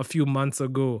a few months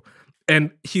ago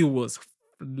and he was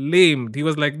flamed. He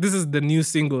was like, this is the new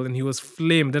single and he was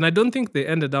flamed. And I don't think they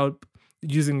ended up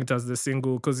using it as the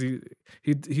single because he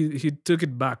took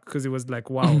it back because it was like,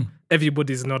 wow,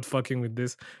 everybody's not fucking with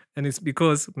this. And it's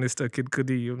because, Mr. Kid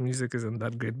Cudi, your music isn't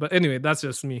that great. But anyway, that's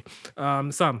just me.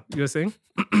 Sam, you were saying?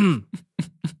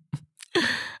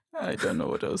 I don't know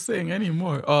what I was saying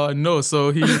anymore. No,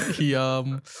 so he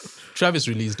Travis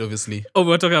released, obviously. Oh,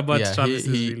 we're talking about Travis'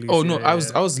 release. Oh no, I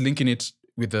was linking it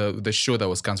with the show that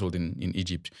was cancelled in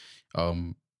Egypt.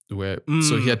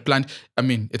 So he had planned. I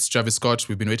mean, it's Travis Scott.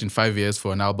 We've been waiting 5 years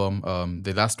for an album.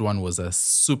 The last one was a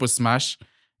super smash.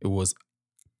 It was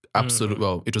absolute.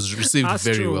 Well, it was received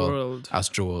very well.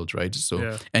 Astroworld, right?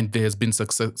 So and there has been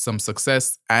some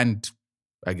success and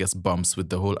I guess bumps with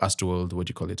the whole Astroworld. What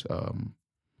do you call it?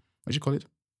 What do you call it?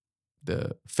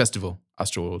 The festival,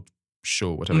 Astroworld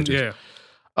show, whatever it is.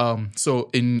 Yeah.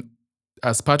 So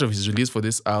as part of his release for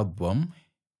this album,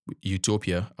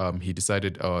 Utopia, he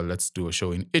decided, let's do a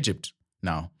show in Egypt.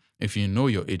 Now, if you know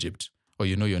your Egypt or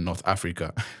you know your North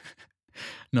Africa,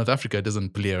 North Africa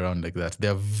doesn't play around like that.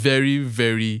 They're very,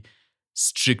 very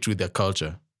strict with their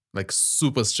culture, like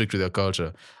super strict with their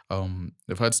culture.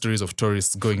 I've heard stories of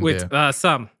tourists going there.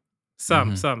 Sam,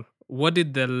 what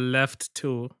did the left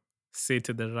toe say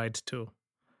to the right toe?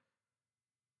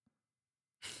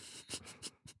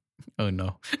 Oh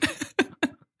no.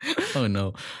 Oh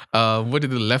no. What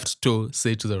did the left toe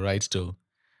say to the right toe?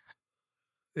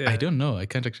 Yeah. I don't know. I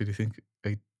can't actually think.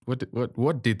 What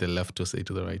did the left toe say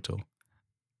to the right toe?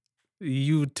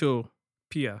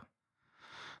 Utopia.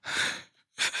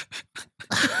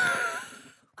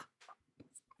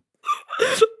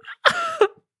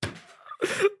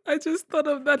 I just thought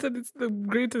of that and it's the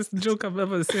greatest joke I've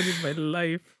ever said in my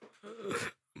life.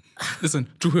 Listen,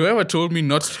 to whoever told me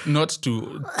not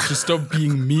to stop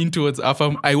being mean towards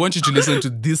Afam, I want you to listen to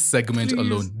this segment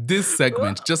alone. This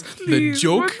segment, just the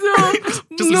joke.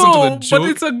 Just listen to the joke. But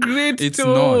it's a great It's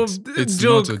joke. It's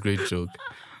not a great joke.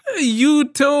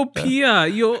 Utopia.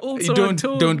 You're also don't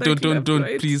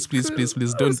please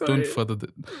don't further.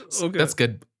 Okay. Let's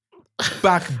get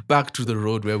back to the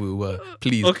road where we were,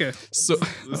 please. Okay. So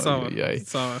Sour.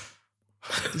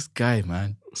 This guy,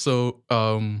 man. So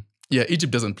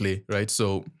Egypt doesn't play, right?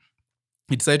 So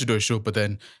he decided to do a show, but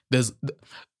then there's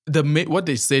what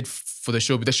they said for the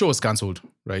show. But the show was cancelled,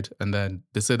 right? And then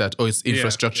they said that it's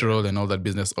infrastructural and all that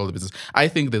business, all the business. I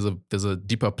think there's a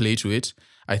deeper play to it.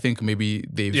 I think maybe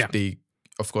they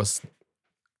of course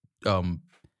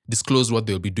disclose what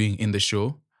they'll be doing in the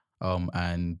show.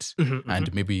 and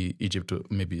maybe Egypt,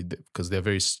 maybe because they're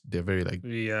very like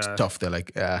tough. They're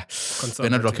like, they're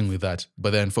not rocking with that.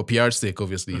 But then for PR's sake,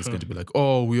 obviously, it's going to be like,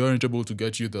 oh, we aren't able to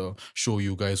get you the show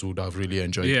you guys would have really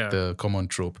enjoyed, the common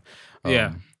trope.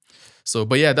 So,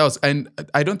 but yeah, that was, and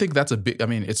I don't think that's a big. I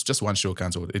mean, it's just one show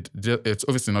cancelled. It's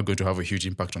obviously not going to have a huge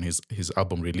impact on his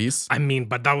album release. I mean,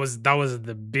 but that was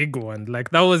the big one. Like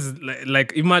that was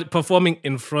like performing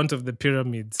in front of the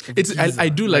pyramids. I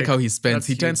do like how he spends.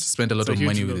 He tends to spend a lot of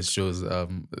money with his shows.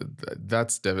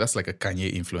 That's like a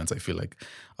Kanye influence. I feel like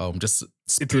just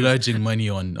splurging money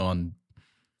on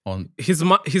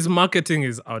his marketing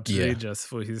is outrageous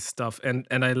for his stuff, and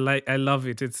I love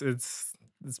it.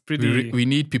 It's pretty. We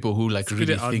need people who like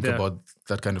really think about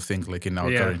that kind of thing, like in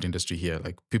our current industry here.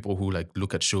 Like people who like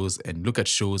look at shows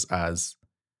as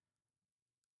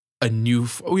a new.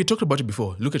 We talked about it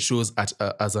before. Look at shows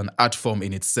as an art form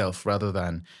in itself, rather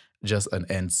than just an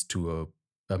means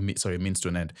to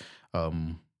an end.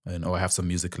 And I have some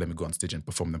music. Let me go on stage and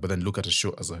perform them. But then look at a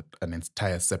show as an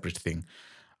entire separate thing.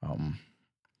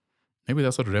 Maybe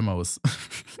that's what Rema was.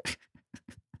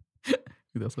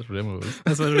 That's what Remo was.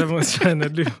 That's what Remo was trying to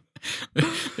do.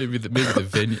 maybe the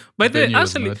venue. But the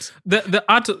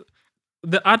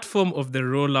art form of the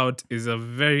rollout is a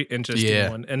very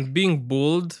interesting one, and being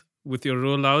bold with your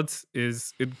rollouts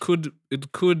it could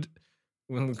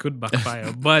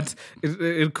backfire, but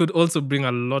it could also bring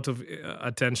a lot of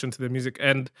attention to the music.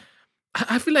 And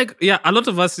I feel like a lot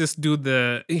of us just do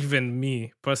even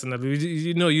me personally,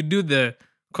 you do the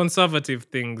conservative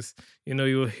things,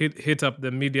 you hit up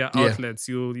the media outlets,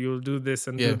 you'll do this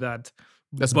and do that.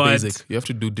 That's basic. You have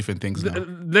to do different things now.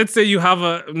 Let's say you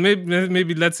have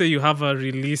maybe let's say you have a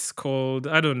release called,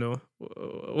 I don't know,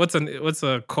 what's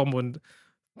a common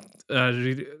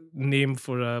name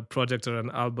for a project or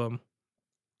an album.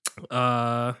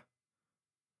 I'm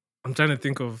trying to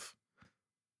think of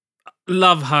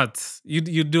Love Hearts. You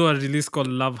do a release called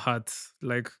Love Hearts,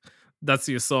 like that's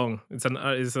your song. It's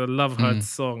a Love Hearts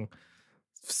song.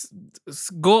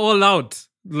 Go all out,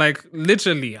 like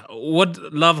literally. What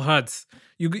Love Hearts?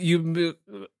 You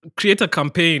create a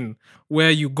campaign where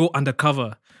you go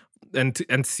undercover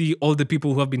and see all the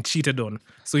people who have been cheated on.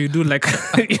 So you do like,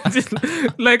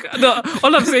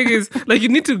 all I'm saying is like you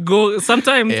need to go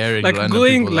sometimes like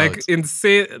going like out.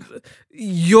 Insane.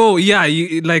 You're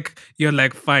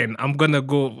like fine. I'm gonna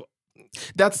go.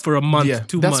 That's for a month, 2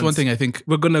 months. That's one thing I think.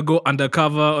 We're going to go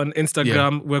undercover on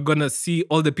Instagram. Yeah. We're going to see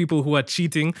all the people who are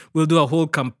cheating. We'll do a whole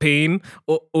campaign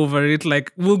over it.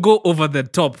 Like, we'll go over the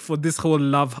top for this whole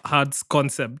Love Hearts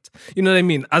concept. You know what I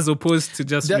mean? As opposed to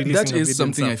just releasing that is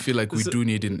something I feel like we do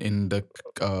need in the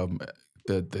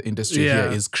industry here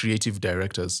is creative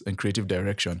directors and creative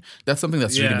direction. That's something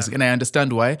that's really missing. And I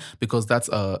understand why, because that's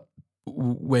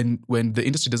when the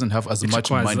industry doesn't have as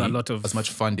much money, as much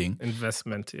funding.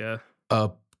 Investment, a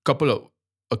couple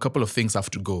of things have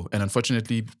to go, and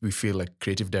unfortunately, we feel like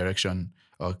creative direction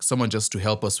or someone just to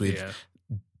help us with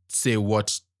say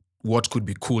what could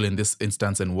be cool in this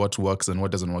instance and what works and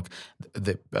what doesn't work.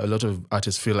 A lot of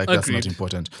artists feel like that's not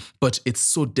important, but it's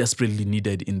so desperately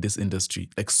needed in this industry.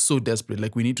 Like so desperate.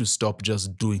 Like we need to stop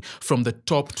just doing from the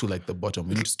top to like the bottom.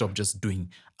 We need to stop just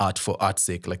doing art for art's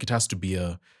sake. Like it has to be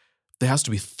there has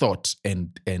to be thought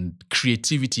and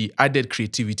creativity, added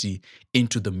creativity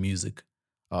into the music,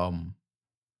 and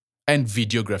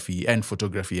videography and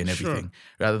photography and everything,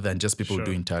 rather than just people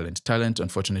doing talent. Talent,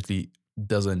 unfortunately,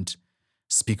 doesn't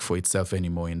speak for itself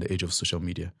anymore in the age of social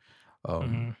media. But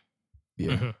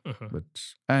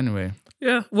anyway.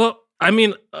 Yeah, well, I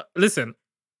mean, listen,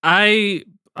 I'm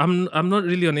not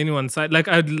really on anyone's side. Like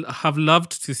I'd have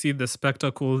loved to see the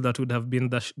spectacle that would have been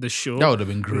the show. That would have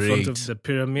been great. In front of the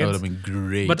pyramids. That would have been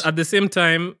great. But at the same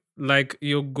time, like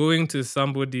you're going to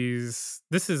somebody's.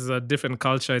 This is a different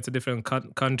culture. It's a different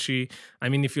country. I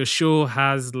mean, if your show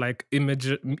has like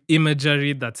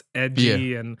imagery that's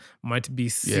edgy and might be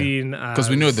seen as, because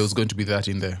we know there was going to be that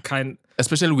in there.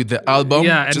 Especially with the album.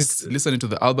 Yeah, just listening to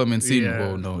the album and seeing,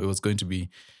 oh no, it was going to be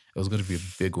a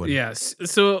big one. Yes.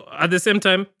 So at the same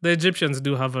time, the Egyptians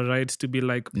do have a right to be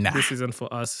like, this isn't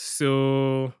for us.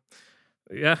 So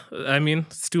yeah, I mean,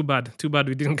 it's too bad. Too bad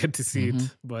we didn't get to see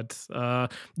it. But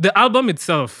the album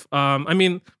itself, I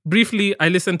mean, briefly, I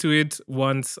listened to it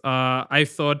once. I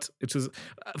thought it was,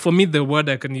 for me, the word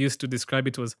I can use to describe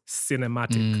it was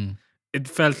cinematic. It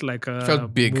felt like a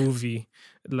big movie.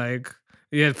 Like,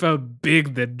 it felt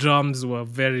big. The drums were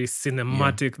very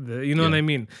cinematic. You know what I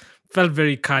mean? Felt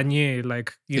very Kanye,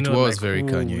 like, it was like, very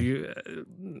Kanye.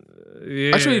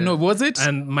 Actually, no, was it?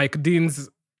 And Mike Dean's.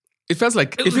 It feels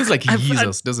like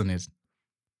Jesus, doesn't it?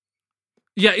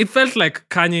 Yeah, it felt like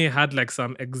Kanye had like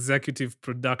some executive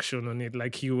production on it.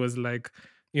 Like he was like,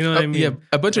 you know what I mean? Yeah,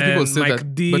 a bunch of people And say Mike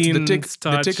that, Dean but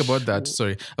the take about touch- that.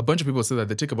 Sorry, a bunch of people say that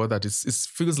the take about that is it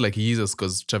feels like Yeezus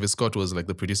because Travis Scott was like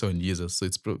the producer on Yeezus, so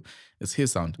it's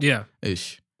his sound. Yeah.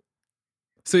 Ish.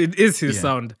 So it is his Yeah.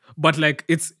 sound, but like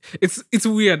it's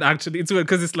weird actually. It's weird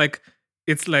because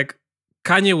it's like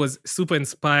Kanye was super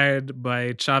inspired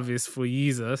by Travis for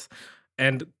Yeezus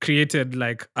and created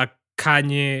like a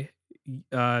Kanye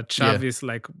Travis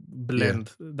like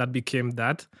blend that became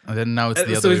that. And then now it's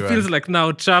the other So way it feels around. like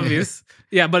now Travis,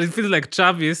 yeah, but it feels like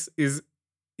Travis is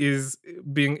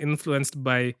being influenced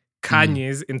by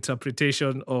Kanye's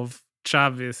interpretation of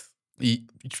Travis.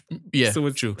 Yeah, So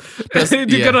it's true. Do you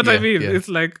get what I mean? Yeah. It's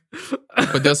like,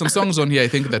 But there are some songs on here I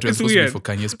think that were It's supposed to weird. be for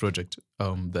Kanye's project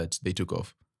that they took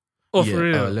off. oh, yeah, for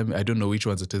real. I don't know which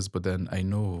ones it is, but then I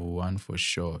know one for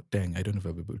sure. Dang, I don't know if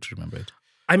I'll be able to remember it.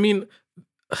 I mean,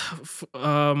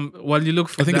 while you look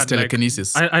for I think that, it's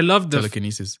Telekinesis. Like, I love the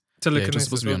Telekinesis. Yeah, it was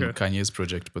supposed to be on Kanye's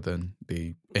project, but then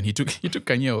he took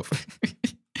Kanye off.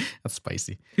 That's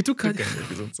spicy. He took Kanye. off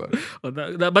his own song.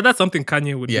 But that's something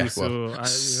Kanye would Yeah, do, so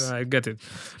well. I get it.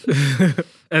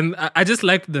 And I just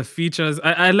like the features.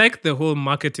 I like the whole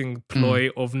marketing ploy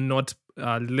of not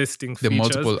listing The features.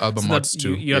 multiple album so that arts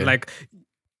too. You're like,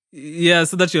 yeah,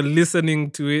 so that you're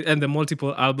listening to it, and the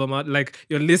multiple album art, like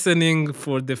you're listening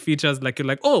for the features, like you're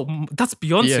like, oh, that's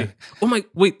Beyonce. Yeah. Oh my,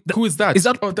 wait, Who is that? Is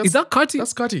that is that Carti?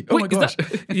 That's Carti. Oh my Wait, is gosh.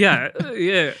 that-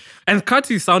 yeah. And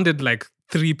Carti sounded like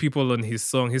 3 people on his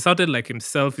song. He sounded like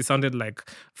himself. He sounded like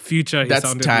Future. He That's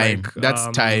sounded time. like, That's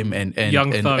time and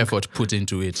Young Thug. effort put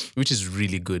into it, which is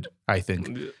really good, I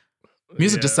think.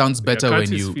 Music just sounds better when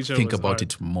Carti's you feature think was about hard.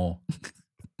 it more.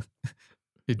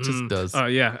 It just does.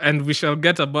 Yeah, and we shall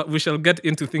get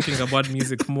into thinking about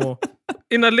music more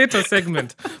in a later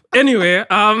segment. Anyway,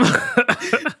 Oh my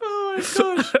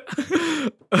gosh.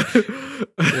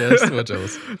 Yes, what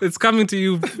else? it's coming to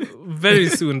you very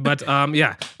soon. But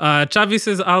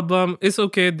Travis's album is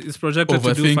okay. It's projected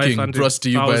to do 500,000. Overthinking brought to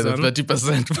you by the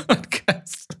 30%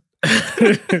 podcast.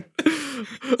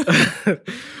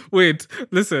 Wait,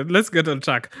 listen, let's get on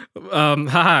track.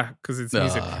 Because it's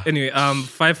music. Anyway,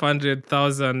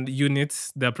 500,000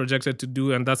 units they're projected to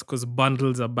do, and that's because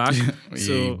bundles are back.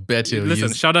 So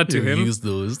listen, shout out to him. Use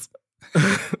those.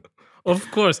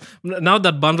 Of course. Now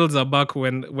that bundles are back,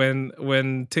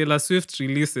 when Taylor Swift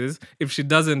releases, if she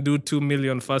doesn't do 2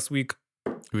 million first week,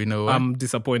 We know what? I'm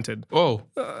disappointed. Oh,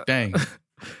 dang.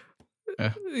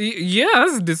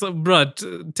 Yes, bro.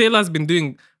 Taylor's been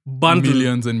doing bundle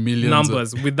Millions and millions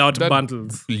numbers without That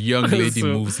bundles. Young lady So-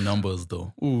 moves numbers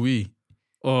though. Ooh wee.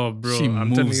 Oh, bro, She I'm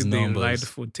telling moves you, they numbers. ride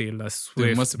for Taylor Swift.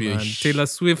 There must be man. a Taylor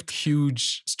Swift.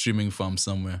 huge streaming farm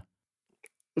somewhere.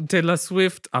 Taylor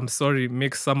Swift. I'm sorry,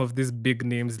 makes some of these big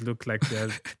names look like they're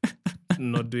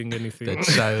not doing anything. They're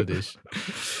childish.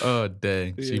 Oh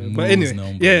dang. She moves But anyway,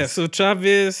 numbers. yeah. So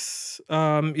Travis.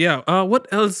 What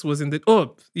else was in the?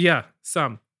 Oh, yeah,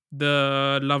 Sam.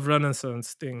 The Love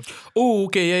Renaissance thing. Oh,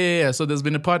 okay, yeah. So there's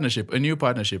been a new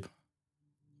partnership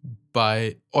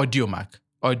by Audiomack.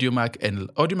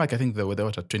 Audiomack, I think they were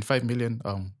at 25 million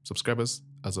subscribers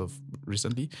as of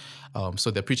recently.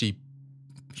 So they're pretty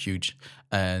huge.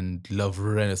 And Love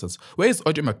Renaissance. Where is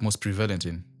Audiomack most prevalent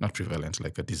in? Not prevalent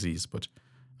like a disease, but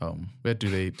where do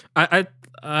they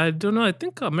I don't know. I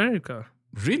think America.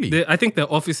 really? I think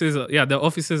their offices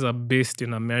are based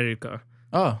in America,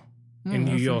 in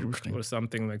New that's York interesting. or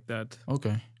something like that.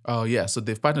 Okay. Oh yeah, so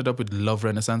they've partnered up with Love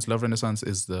Renaissance. Love Renaissance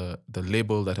is the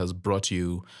label that has brought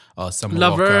you Summer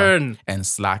Walker Laverne. and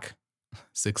Slack.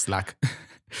 Slack.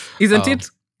 Isn't it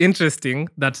interesting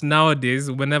that nowadays,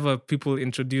 whenever people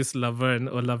introduce Laverne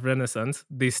or Love Renaissance,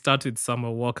 they start with Summer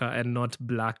Walker and not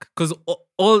Black? Because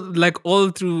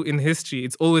all through in history,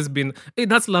 it's always been, hey,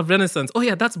 that's Love Renaissance. Oh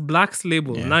yeah, that's Black's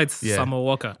label. Yeah, Now it's yeah. Summer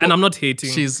Walker. And I'm not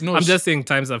hating. I'm just saying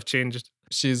times have changed.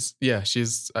 I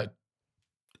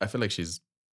feel like she's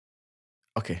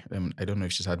okay. I don't know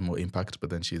if she's had more impact, but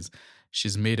then she's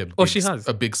made a big, she has.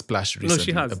 a big splash recently.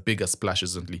 she has. A bigger splash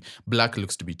recently. Black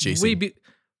looks to be chasing.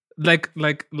 Like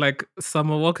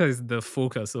Summer Walker is the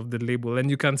focus of the label, and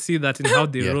you can see that in how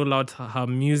they Yeah. roll out her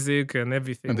music and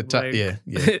everything. And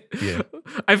yeah.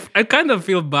 I kind of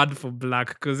feel bad for Black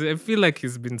because I feel like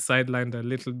he's been sidelined a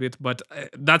little bit, but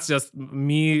that's just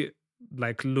me.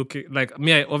 Like looking, like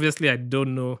me, obviously I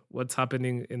don't know what's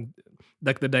happening in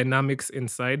like the dynamics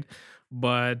inside,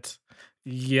 but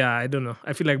yeah, I don't know.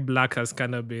 I feel like Black has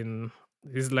kind of been,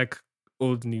 he's like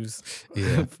old news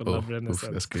Yeah. for Love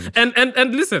Renaissance. That's crazy. And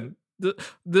listen,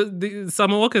 the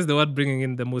Summer Walker is the one bringing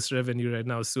in the most revenue right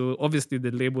now. So obviously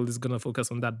the label is gonna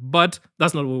focus on that. But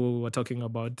that's not what we were talking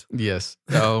about. Yes.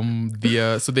 So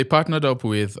they partnered up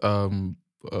with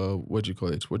what do you call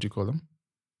it? What do you call them?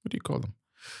 What do you call them?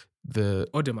 The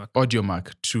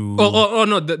Audiomack to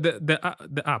no,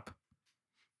 the app.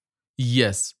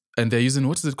 Yes. And they're using,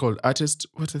 what is it called? Artist.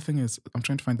 What the thing is? I'm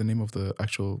trying to find the name of the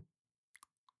actual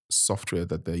software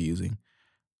that they're using.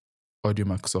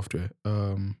 Audiomack software.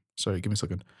 Sorry, give me a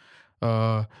second.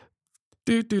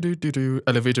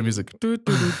 Elevator music. Oh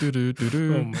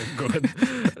my god.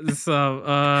 So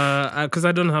because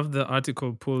I don't have the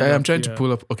article pulled up. I'm trying to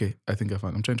pull up. Okay, I think I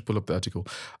found. I'm trying to pull up the article.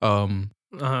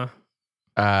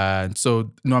 And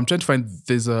so no, I'm trying to find.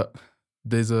 There's a.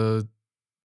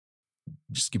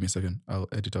 Just give me a second. I'll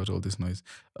edit out all this noise.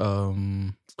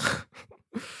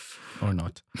 Or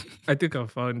not. I think I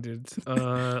found it.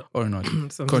 Or not.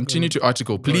 Continue to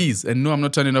article, please. And no, I'm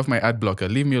not turning off my ad blocker.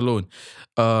 Leave me alone.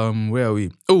 Where are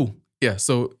we? Oh, yeah.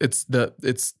 So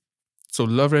so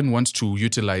Lovren wants to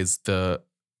utilize the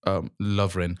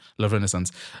Love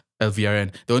Renaissance,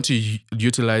 LVRN. They want to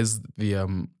utilize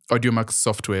the Audiomack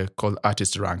software called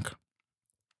Artist Rank,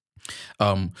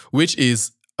 which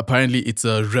is apparently it's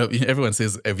everyone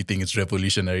says everything is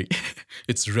revolutionary.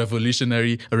 It's a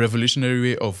revolutionary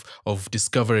way of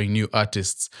discovering new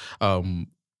artists.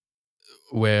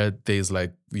 Where there's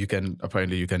like you can.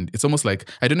 It's almost like,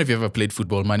 I don't know if you ever played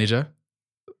Football Manager.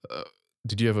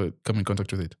 Did you ever come in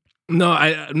contact with it?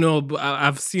 No, but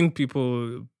I've seen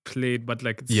people play it, but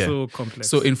like it's so complex.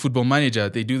 So in Football Manager,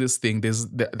 they do this thing.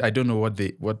 I don't know what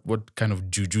kind of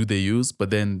juju they use,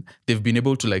 but then they've been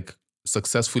able to like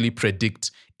successfully predict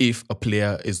if a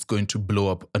player is going to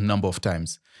blow up a number of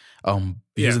times,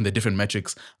 using the different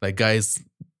metrics. Like guys,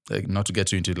 like not to get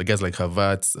too into it, like guys like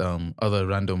Havertz, other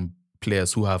random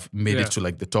players who have made it to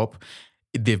like the top.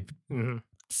 They've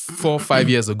 4 or 5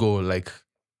 years ago, like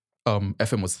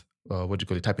FM was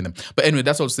typing them. But anyway,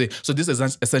 that's all to say. So this is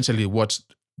essentially what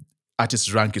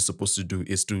Artist Rank is supposed to do,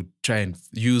 is to try and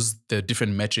use the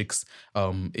different metrics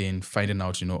in finding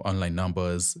out, online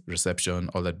numbers, reception,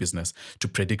 all that business, to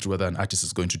predict whether an artist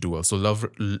is going to do well. So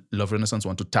Love Renaissance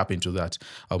want to tap into that,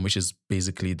 which is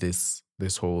basically this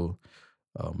whole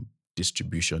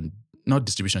not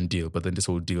distribution deal, but then this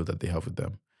whole deal that they have with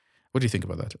them. What do you think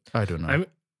about that? I don't know.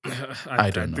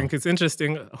 I think it's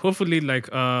interesting. Hopefully,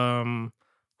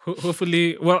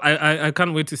 well, I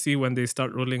can't wait to see when they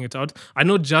start rolling it out. I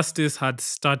know Justice had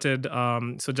started,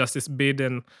 so Justice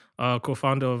Baden,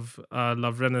 co-founder of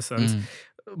Love Renaissance.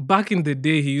 Back in the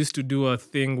day, he used to do a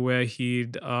thing where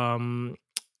he'd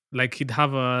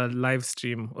have a live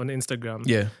stream on Instagram.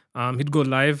 Yeah. He'd go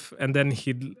live and then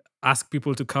he'd ask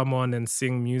people to come on and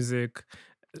sing music.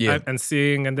 Yeah. And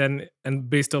sing, and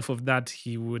based off of that,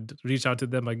 he would reach out to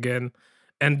them again.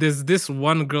 And there's this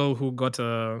one girl who got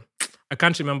I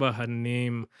can't remember her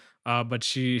name, but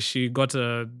she got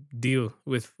a deal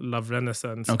with Love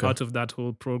Renaissance out of that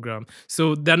whole program.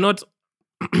 So they're not,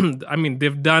 I mean,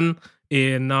 they've done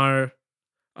A&R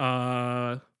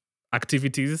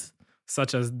activities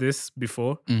such as this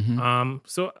before.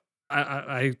 So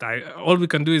I all we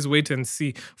can do is wait and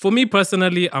see. For me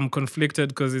personally, I'm conflicted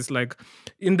because it's like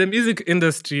in the music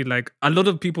industry, like a lot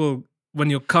of people, when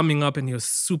you're coming up and you're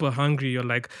super hungry, you're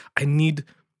like, I need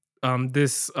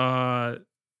this. I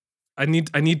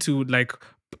need to like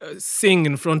sing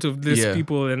in front of these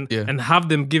people and have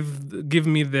them give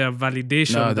me their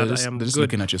validation that I am they're just good.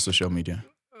 looking at your social media.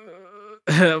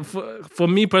 For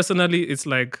me personally, it's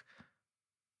like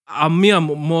I'm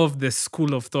more of the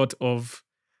school of thought of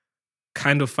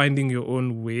kind of finding your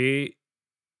own way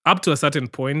up to a certain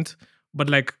point, but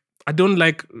like I don't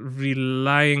like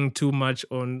relying too much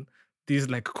on these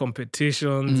like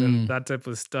competitions and that type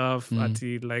of stuff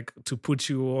like to put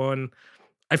you on.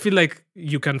 I feel like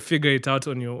you can figure it out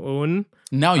on your own.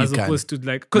 Now you as can. Opposed to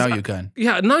like, now you can.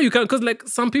 Yeah, now you can. Because like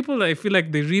some people, I feel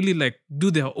like they really like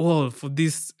do their all for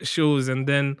these shows, and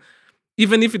then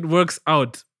even if it works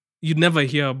out, you never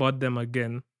hear about them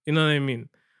again. You know what I mean?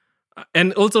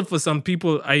 And also for some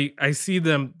people, I see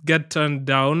them get turned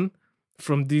down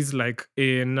from these like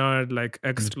A&R like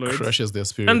exploits. It crushes their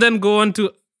spirit. And then go on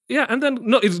to, and then,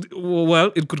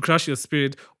 it could crush your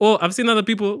spirit. Or I've seen other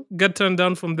people get turned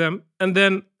down from them and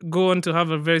then go on to have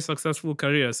a very successful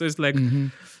career. So it's like,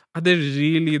 are they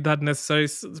really that necessary?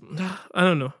 I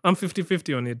don't know. I'm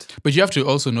 50-50 on it. But you have to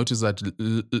also notice that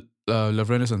Love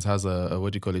Renaissance has a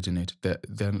what do you call it in it?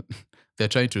 They're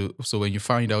trying to, so when you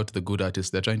find out the good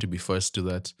artists, they're trying to be first to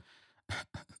that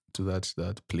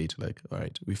that plate. Like, all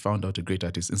right, we found out a great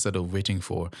artist instead of waiting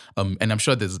for and I'm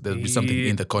sure there'll be something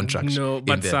in the contract. No,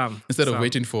 but Sam, instead of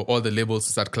waiting for all the labels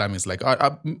to start climbing, it's like,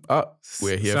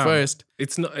 we're here Sam, first.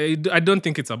 It's not. I don't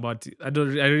think it's about. I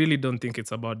really don't think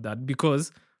it's about that,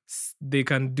 because they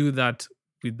can do that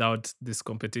without this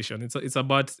competition. It's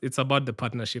about the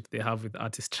partnership they have with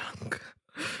Artist Trunk.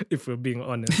 If we're being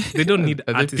honest, they don't need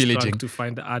Artist Trunk to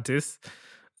find the artists.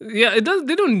 Yeah, it does.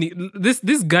 They don't need this.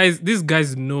 These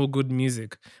guys know good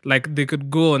music. Like, they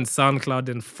could go on SoundCloud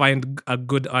and find a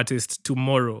good artist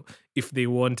tomorrow if they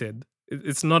wanted.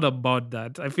 It's not about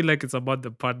that. I feel like it's about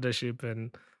the partnership,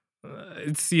 and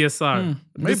it's CSR.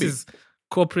 This is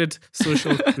corporate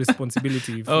social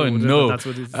responsibility. Oh no, that's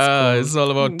what it's called. It's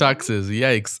all about taxes.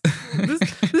 Yikes.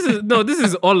 This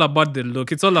is all about the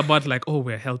look. It's all about, like, oh,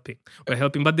 we're helping,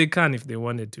 but they can if they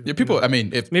wanted to. Yeah, people. I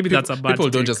mean, if maybe that's a bad people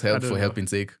don't take. just help for helping's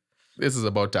sake. This is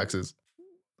about taxes.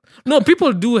 No,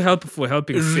 people do help for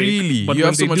helping's sake. Really, but you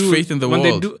have so much faith in the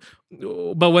world.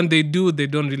 But when they do, they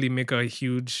don't really make a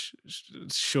huge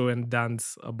show and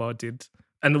dance about it.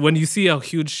 And when you see a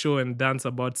huge show and dance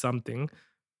about something,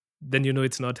 then you know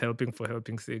it's not helping for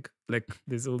helping's sake. Like,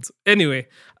 there's also... Anyway,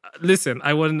 listen,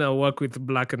 I want to work with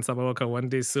Black and Samawaka one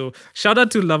day. So shout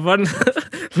out to Love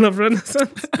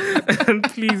Renaissance. And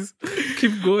please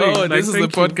keep going. Oh, this is the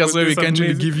podcast where we can't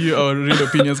really give you our real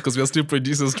opinions because we're still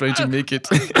producers trying to make it.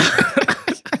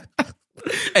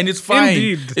 And it's fine.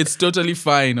 Indeed. It's totally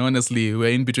fine, honestly.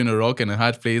 We're in between a rock and a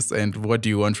hard place. And what do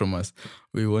you want from us?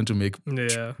 We want to make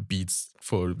beats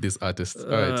for this artist.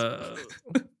 All right.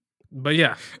 But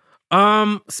yeah.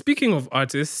 Speaking of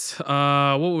artists,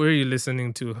 what were you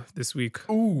listening to this week?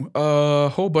 A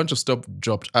whole bunch of stuff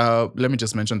dropped. Let me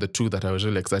just mention the two that I was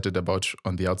really excited about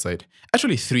on the outside.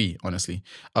 Actually, three, honestly.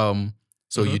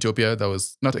 So Utopia, that I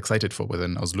was not excited for, but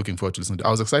then I was looking forward to listening to.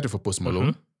 I was excited for Post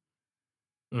Malone.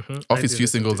 Off his few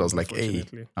singles, I was like, hey,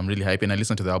 I'm really hyped. And I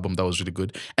listened to the album, that was really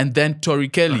good. And then Tori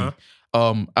Kelly.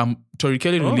 Tori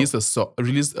Kelly released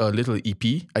a little EP.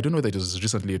 I don't know that it was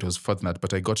recently, it was further than that,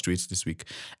 but I got to it this week.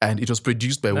 And it was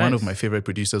produced by one of my favorite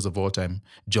producers of all time,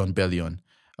 John Bellion.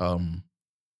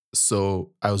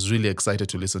 So I was really excited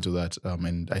to listen to that.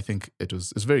 And I think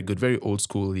it's very good, very old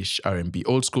school-ish R&B,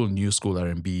 old school, new school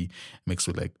R&B mixed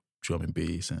with like drum and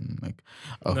bass and like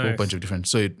a whole bunch of different.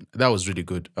 So that was really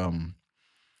good.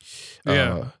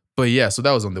 But yeah, so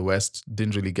that was on the West.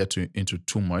 Didn't really get into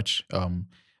too much.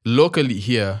 Locally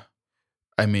here,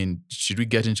 I mean, should we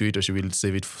get into it or should we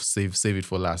save it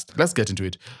for last? Let's get into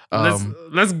it.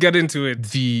 Let's get into it.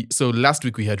 So last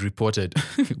week we had reported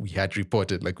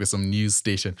like with some news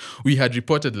station. We had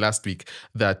reported last week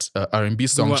that R&B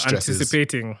songstresses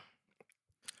anticipating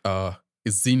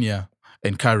Zinnia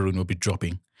and Karun will be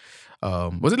dropping.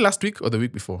 Was it last week or the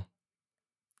week before?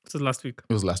 It was last week.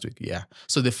 It was last week, yeah.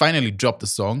 So they finally dropped the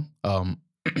song.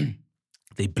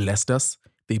 They blessed us.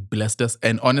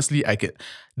 And honestly,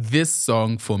 this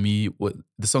song for me,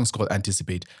 the song's called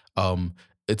Anticipate.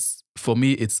 It's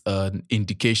an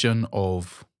indication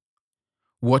of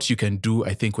what you can do,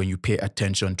 I think, when you pay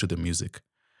attention to the music.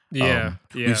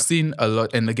 We've seen a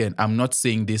lot, and again, I'm not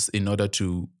saying this in order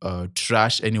to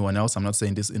trash anyone else. I'm not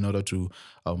saying this in order to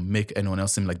make anyone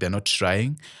else seem like they're not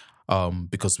trying.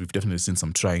 Because we've definitely seen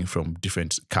some trying from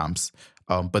different camps.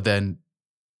 But then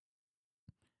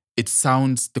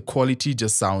the quality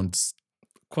just sounds...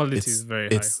 Quality is very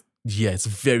high. Yeah, it's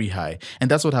very high. And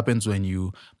that's what happens when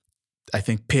you, I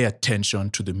think, pay attention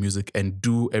to the music and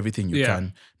do everything you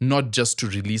can, not just to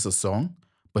release a song,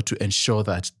 but to ensure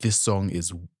that this song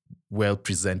is well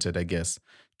presented, I guess,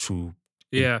 in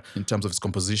terms of its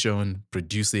composition,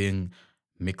 producing,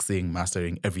 mixing,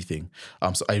 mastering, everything.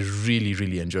 So I really,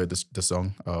 really enjoyed the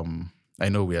song. I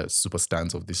know we are super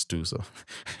stans of this too, so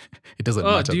it doesn't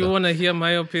matter. Do you want to hear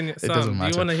my opinion? It doesn't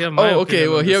matter. Do you want to hear my opinion? Okay.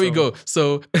 Well, here we go.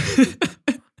 So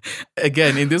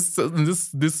again, in this what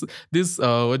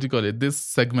do you call it? This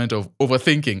segment of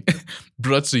overthinking,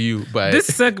 brought to you by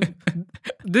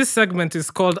this segment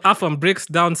is called Afam Breaks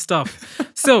Down Stuff.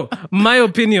 So my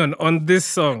opinion on this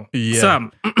song,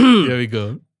 Sam. Here we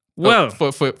go. Well,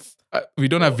 we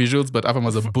don't have visuals, but Afam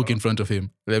has a book in front of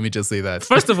him. Let me just say that.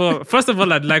 First of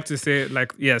all, I'd like to say,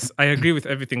 like, yes, I agree with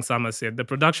everything Sam has said. The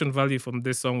production value from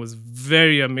this song was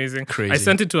very amazing. Crazy. I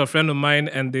sent it to a friend of mine,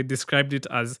 and they described it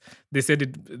as, they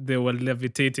said they were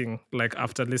levitating, like,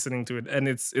 after listening to it, and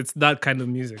it's that kind of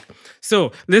music.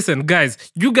 So listen, guys,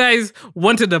 you guys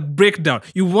wanted a breakdown.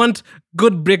 You want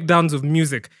good breakdowns of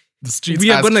music. We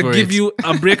are going to give you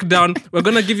a breakdown. We're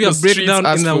going to give you a breakdown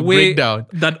in a way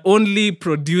that only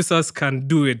producers can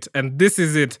do it. And this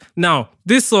is it. Now,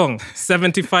 this song,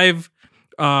 75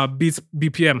 beats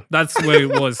BPM. That's where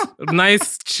it was.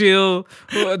 nice chill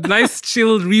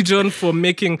region for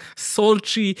making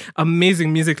sultry,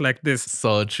 amazing music like this.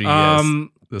 Sultry, yes.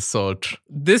 The salt.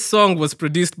 This song was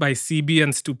produced by CB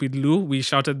and Stupid Lou. We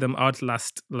shouted them out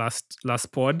last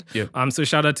pod. Yep. So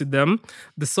shout out to them.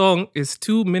 The song is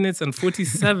 2 minutes and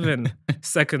 47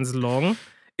 seconds long.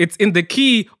 It's in the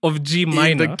key of G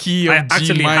minor. In the key of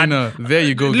G minor. There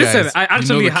you go, guys. Listen, I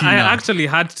actually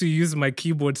had to use my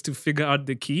keyboard to figure out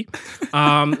the key.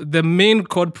 The main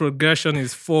chord progression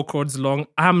is 4 chords long.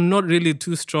 I'm not really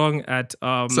too strong at...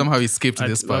 Somehow he skipped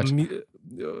this part. He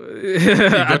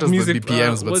got us music, the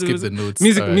BPMs, but skip the notes.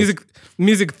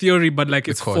 Music theory, but like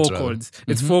it's chords, 4 chords.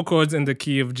 It's 4 chords in the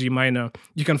key of G minor.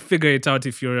 You can figure it out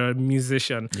if you're a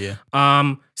musician. Yeah.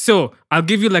 So I'll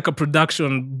give you like a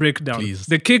production breakdown. Please.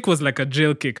 The kick was like a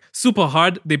drill kick, super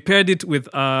hard. They paired it with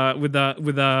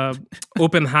a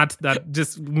open hat that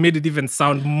just made it even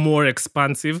sound more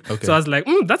expansive. Okay. So I was like,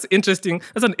 that's interesting.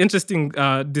 That's an interesting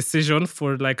decision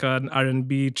for like an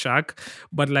R&B track.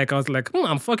 But like I was like,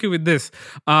 I'm fucking with this.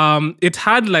 It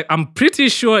had like, I'm pretty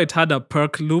sure it had a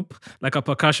perk loop, like a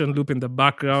percussion loop in the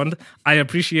background. I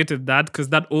appreciated that because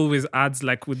that always adds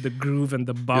like with the groove and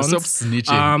the bounce. Stop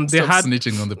snitching. Stop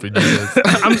snitching on the producers.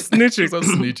 I'm snitching. Stop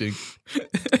snitching.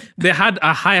 They had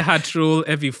a hi-hat roll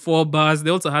every 4 bars. They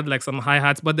also had like some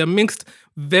hi-hats, but they're mixed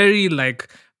very like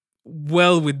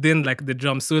well within like the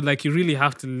drums. So like you really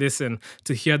have to listen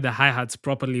to hear the hi-hats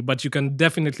properly, but you can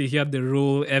definitely hear the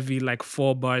roll every like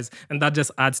 4 bars, and that just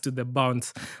adds to the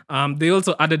bounce. They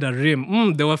also added a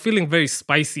rim. They were feeling very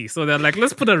spicy. So they're like,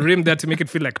 let's put a rim there to make it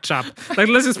feel like trap. Like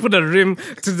let's just put a rim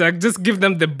to like just give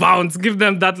them the bounce, give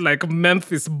them that like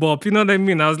Memphis bop. You know what I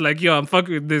mean? I was like, yo, I'm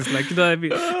fucking with this. Like, you know what I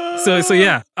mean? So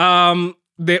yeah.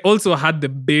 They also had the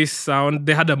bass sound.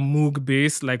 They had a Moog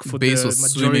bass, like for bass the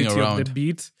majority of the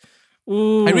beat.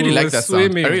 Ooh, I really like that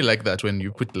swimming. sound. I really like that when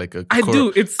you put like a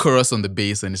chorus on the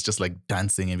bass and it's just like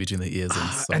dancing in between the ears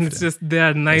and it's just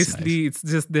there nicely. Nice. It's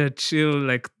just there chill,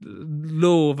 like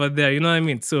low over there. You know what I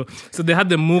mean? So they had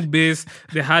the Moog bass.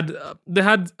 They had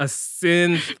a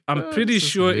synth. I'm pretty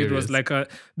sure hilarious. It was like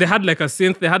they had like a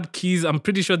synth. They had keys. I'm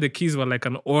pretty sure the keys were like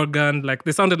an organ. Like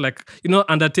they sounded like, you know,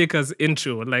 Undertaker's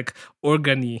intro, like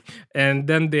organy. And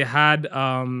then they had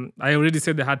I already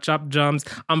said they had trap drums.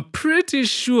 I'm pretty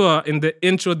sure in the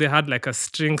intro they had like a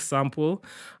string sample.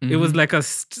 It was like a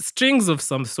strings of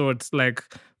some sort, like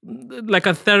a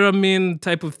theremin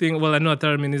type of thing. Well, I know a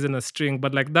theremin isn't a string,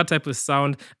 but like that type of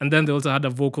sound. And then they also had a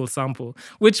vocal sample,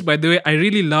 which, by the way, I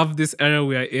really love this era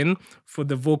we are in for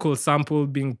the vocal sample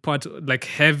being part like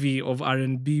heavy of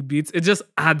R&B beats. It just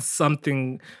adds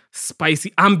something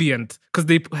spicy, ambient, because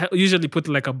they usually put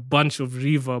like a bunch of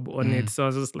reverb on it. So I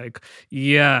was just like,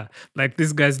 yeah, like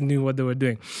these guys knew what they were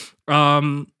doing.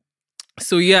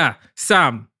 So yeah,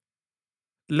 Sam,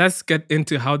 let's get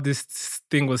into how this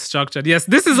thing was structured. Yes,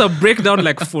 this is a breakdown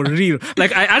like for real.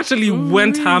 Like I actually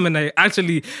went ham and I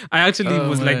actually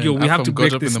was like, yo, we have to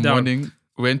break this down. Got up in the morning,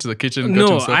 went to the kitchen, got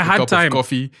himself a cup of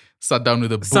coffee, sat down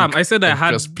with a book. Sam, I said I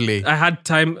had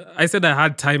time. I said I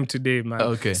had time today, man.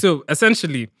 Okay. So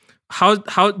essentially, how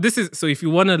this is, so if you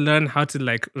want to learn how to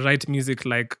like write music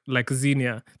like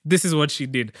Xenia, this is what she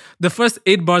did. The first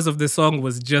 8 bars of the song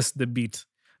was just the beat.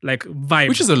 Like vibe,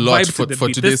 which is a lot for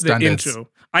today's standards. Intro.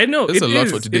 I know it's a lot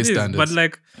for today's standards, but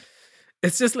like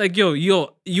it's just like yo,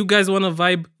 you guys want to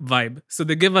vibe. So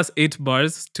they give us 8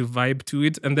 bars to vibe to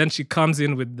it, and then she comes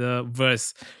in with the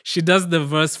verse. She does the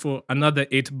verse for another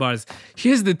 8 bars.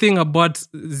 Here's the thing about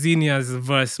Xenia's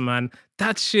verse, man.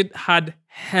 That shit had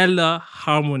hella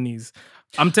harmonies.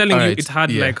 I'm telling you, it had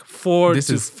like 4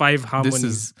 to 5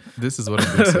 harmonies. This is what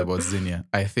I'm going to say about Xenia.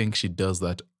 I think she does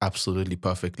that absolutely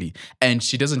perfectly. And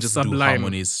she doesn't just do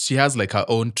harmonies. She has like her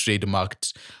own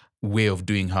trademarked way of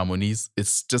doing harmonies.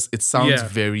 It's just, it sounds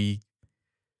very,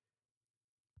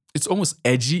 it's almost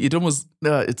edgy. It almost,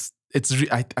 I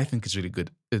think it's really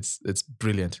good. It's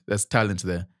brilliant. There's talent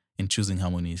there in choosing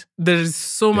harmonies. There is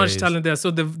so much talent there. So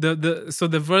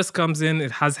the verse comes in, it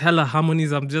has hella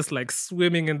harmonies. I'm just like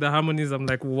swimming in the harmonies. I'm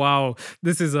like, wow,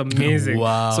 this is amazing.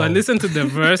 Wow. So I listen to the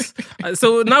verse.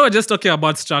 So now we're just talking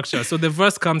about structure. So the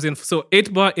verse comes in. So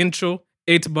 8-bar intro,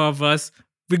 8-bar verse.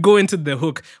 We go into the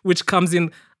hook, which comes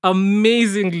in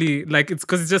amazingly, like it's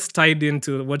because it's just tied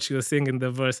into what she was saying in the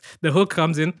verse. The hook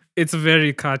comes in. It's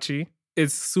very catchy.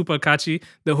 It's super catchy.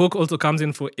 The hook also comes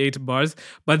in for 8 bars,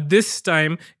 but this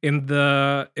time in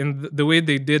the way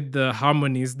they did the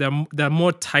harmonies, they're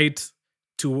more tight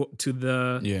to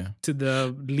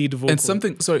the lead vocal. And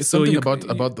something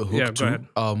about the hook too. Go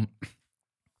ahead.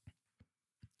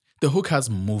 The hook has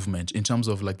movement in terms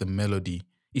of like the melody.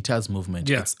 It has movement.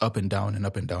 Yeah. It's up and down and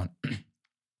up and down.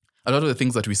 A lot of the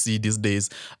things that we see these days,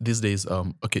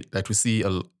 that we see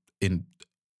in,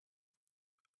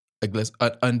 I guess,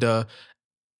 under,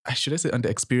 should I say, under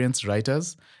experienced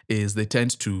writers, is they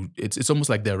tend to, it's almost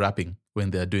like they're rapping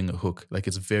when they're doing a hook. Like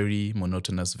it's very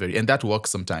monotonous, and that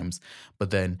works sometimes, but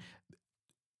then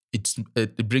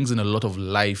it brings in a lot of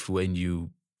life when you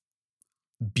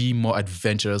be more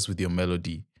adventurous with your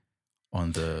melody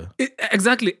on the...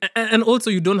 Exactly. And also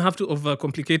you don't have to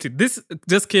overcomplicate it. This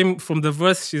just came from the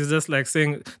verse. She's just like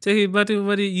saying, tell you about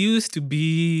what it used to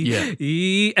be.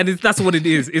 Yeah. And that's what it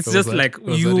is. It's just like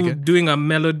you doing a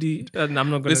melody. And I'm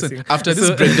not going to sing. After this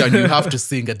breakdown, you have to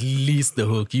sing at least the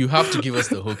hook. You have to give us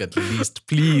the hook at least.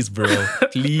 Please, bro.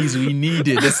 Please, we need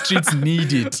it. The streets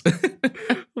need it.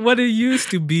 What it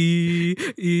used to be.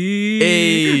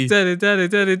 Hey.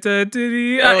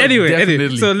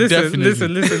 Anyway. So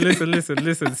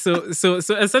listen.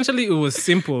 So essentially it was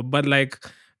simple, but like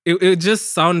it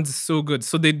just sounds so good.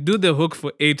 So they do the hook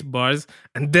for 8 bars,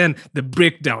 and then the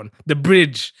breakdown, the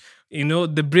bridge. You know,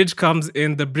 the bridge comes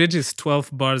in. The bridge is 12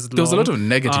 bars long. There was a lot of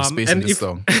negative space in this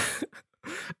song.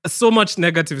 So much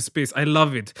negative space. I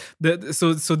love it.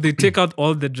 So they take out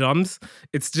all the drums.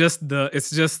 It's just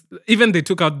even they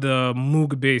took out the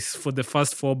Moog bass for the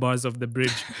first 4 bars of the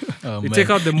bridge. They take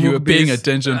out the Moog bass. You were paying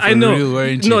attention for real,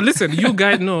 weren't you? No, listen, you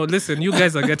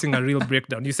guys are getting a real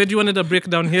breakdown. You said you wanted a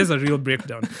breakdown. Here's a real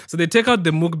breakdown. So they take out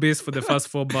the Moog bass for the first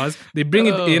 4 bars. They bring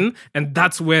it in, and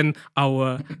that's when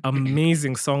our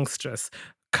amazing songstress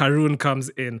Karun comes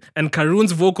in. And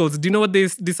Karun's vocals, do you know what they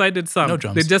decided, Sam? No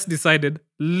drums. They just decided,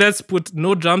 let's put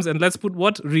no drums and let's put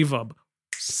what? Reverb.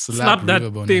 Slap that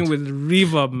thing with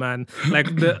reverb, man.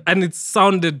 And it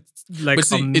sounded like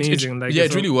amazing.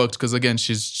 It really worked because again,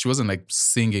 she wasn't like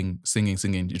singing.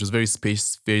 It was very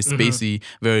spacey,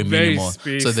 very minimal.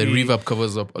 Spacey. So the reverb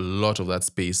covers up a lot of that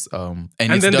space. And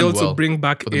it's then done they also well bring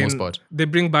back for the most part. They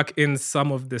bring back in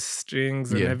some of the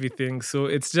strings and everything. So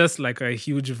it's just like a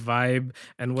huge vibe.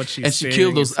 And what she's saying, and she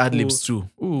killed those ad libs too.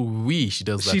 Ooh, she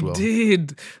does that well. She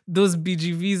did those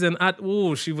BGVs and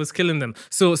she was killing them.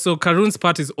 So Karun's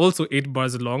part is also 8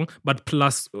 bars long, but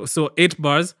plus 8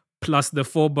 bars. Plus the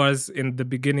 4 bars in the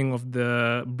beginning of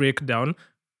the breakdown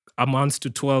amounts to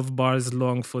 12 bars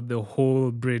long for the whole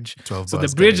bridge. 12 so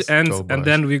bars, the bridge ends, and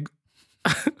then we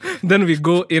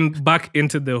go back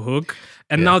into the hook.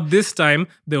 And now this time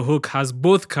the hook has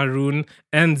both Karun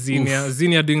and Xenia. Oof.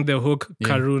 Xenia doing the hook,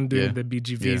 Karun doing the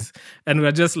BGVs. Yeah. And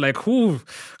we're just like,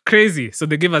 crazy. So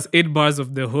they give us 8 bars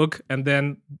of the hook and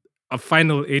then a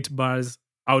final 8 bars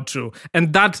outro.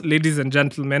 And that, ladies and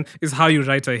gentlemen, is how you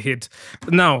write a hit.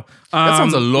 Now, that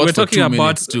sounds a lot for 2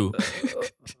 minutes too.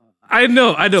 I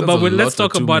know, but let's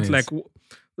talk about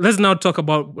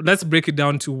let's break it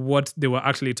down to what they were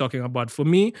actually talking about. For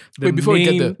me, before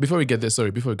we get there.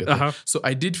 So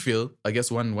I did feel, I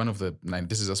guess one of the,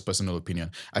 this is just personal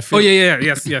opinion. I feel.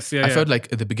 Yes. I felt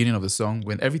like at the beginning of the song,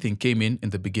 when everything came in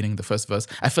the beginning, the first verse,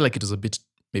 I felt like it was a bit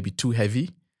maybe too heavy.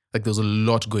 Like there was a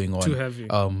lot going on. Too heavy.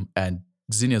 And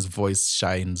Xenia's voice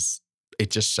shines.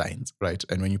 It just shines, right?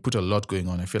 And when you put a lot going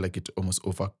on, I feel like it almost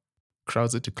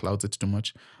overcrowds it, clouds it too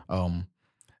much.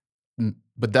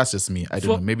 But that's just me. I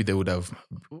don't know. Maybe they would have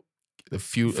a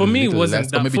few. For me, it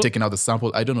wasn't less, or maybe taken out the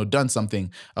sample. I don't know, done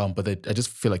something. But I just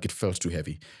feel like it felt too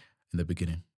heavy in the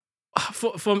beginning.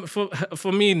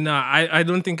 For me, I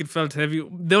don't think it felt heavy.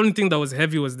 The only thing that was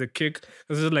heavy was the kick.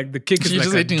 Because like the kick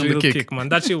is like a drill kick, man.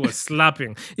 That shit was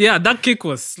slapping. Yeah, that kick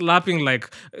was slapping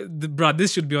like, bruh,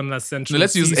 this should be on a central. No,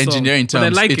 let's use engineering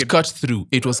terms. It cut through.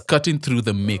 It was cutting through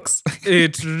the mix.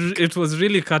 It was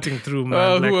really cutting through,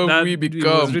 man. Who have we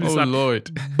become? Really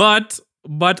Lord. But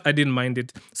I didn't mind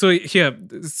it. So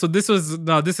this is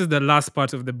the last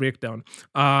part of the breakdown.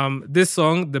 This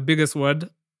song, the biggest word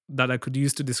that I could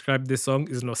use to describe this song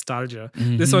is nostalgia.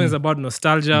 Mm-hmm. This song is about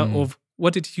nostalgia of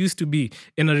what it used to be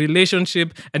in a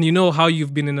relationship. And you know how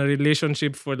you've been in a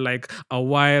relationship for like a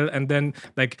while, and then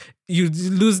like you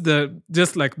lose the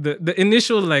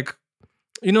initial, like,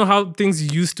 you know how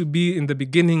things used to be in the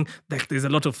beginning. Like there's a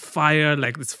lot of fire,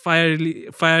 like it's fiery,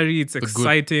 it's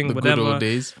exciting, whatever. Good old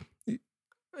days.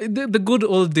 The good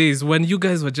old days when you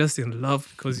guys were just in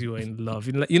love because you were in love.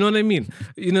 You know what I mean?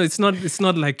 You know, it's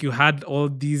not like you had all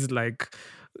these like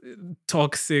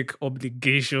toxic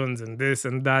obligations and this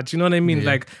and that. You know what I mean? Yeah.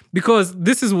 Like, because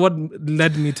this is what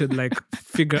led me to like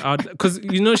figure out, because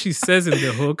you know she says in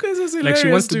the hook, like she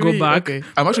wants to go back. Okay.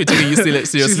 I'm actually taking you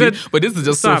seriously, said, but this is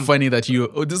just so funny that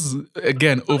this is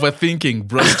again overthinking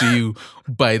brought to you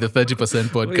by the 30%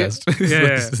 podcast.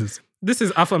 Yeah. This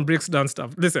is Afam breaks down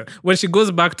stuff. Listen, when she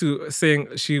goes back to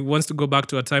saying she wants to go back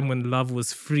to a time when love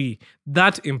was free,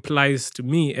 that implies to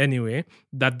me anyway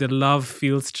that the love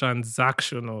feels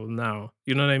transactional now.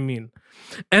 You know what I mean?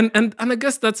 And I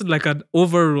guess that's like an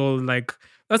overall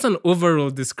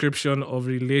description of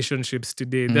relationships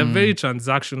today. They're very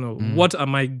transactional. What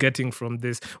am I getting from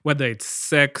this? Whether it's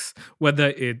sex,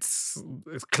 whether it's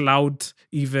clout,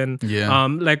 even.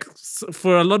 Yeah.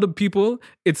 For a lot of people,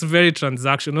 it's very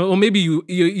transactional. Or maybe you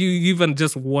even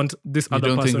just want this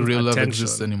other person's attention. You don't think real love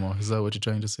exists anymore? Is that what you're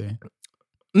trying to say?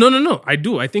 No. I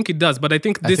do. I think it does. But I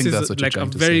think this is like a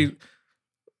very...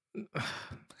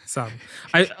 Sam,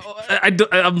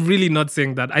 I'm really not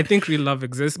saying that. I think real love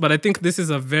exists, but I think this is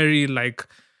a very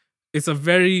it's a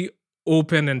very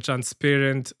open and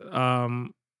transparent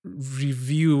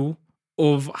review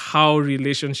of how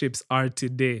relationships are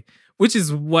today, which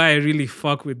is why I really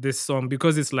fuck with this song,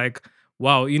 because it's like,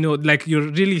 wow, you're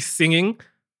really singing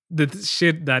the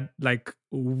shit that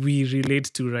we relate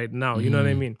to right now. You know what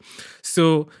I mean?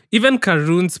 So even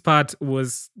Karun's part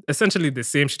was essentially the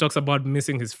same. She talks about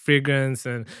missing his fragrance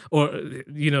or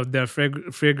their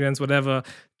fragrance, whatever.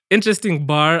 Interesting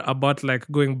bar about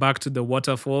going back to the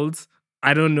waterfalls.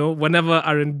 I don't know. Whenever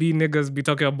R&B niggas be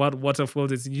talking about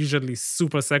waterfalls, it's usually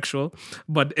super sexual.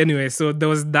 But anyway, so there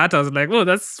was that. I was like, oh,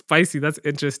 that's spicy. That's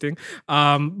interesting.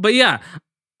 But yeah,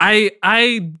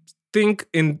 I think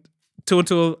in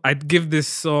total, I'd give this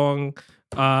song...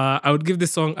 I would give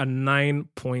this song a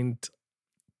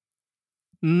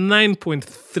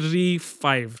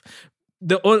 9.35.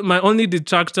 My only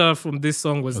detractor from this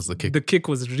song was the kick. The kick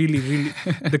was really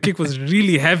the kick was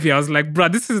really heavy. I was like, bruh,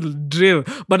 this is drill.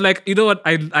 But you know what?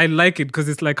 I like it because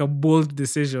it's like a bold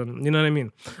decision. You know what I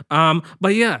mean?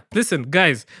 But yeah, listen,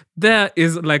 guys, there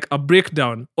is a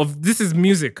breakdown of this is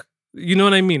music. You know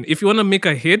what I mean? If you want to make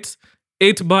a hit,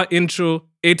 8-bar intro,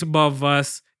 8-bar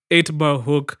verse, 8-bar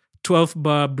hook,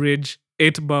 12-bar bridge,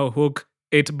 8-bar hook,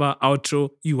 8-bar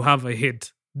outro, you have a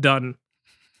hit. Done.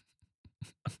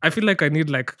 I feel like I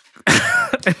need I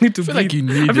need to breathe. You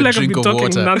need I feel a like I've drink been of talking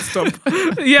water. nonstop.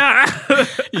 Yeah.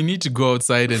 You need to go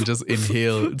outside and just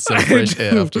inhale some fresh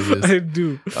air after this. I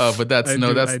do. But that's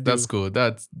cool.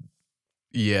 That's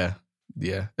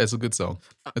that's a good song.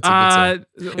 It's a good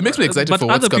song. It makes me excited for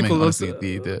what's coming. Honestly,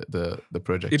 the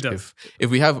project. It does. If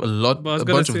we have a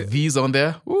bunch of these on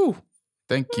there, woo!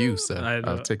 Thank you, sir.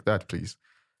 I'll take that, please.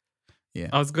 Yeah.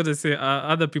 I was gonna say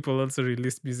other people also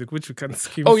released music, which we can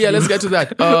skip. Oh yeah, let's get to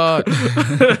that.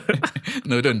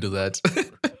 No, don't do that.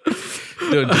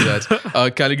 Don't do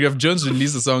that. Calligraph Jones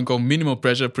released a song called Minimal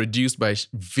Pressure, produced by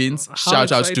Vince.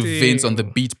 Shout out to Vince on the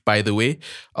beat, by the way.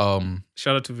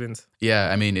 Shout out to Vince.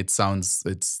 Yeah, I mean, it sounds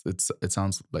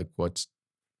like what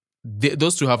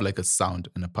those two have, a sound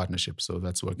and a partnership, so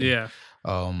that's working. Yeah.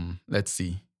 Let's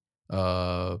see.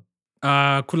 Kula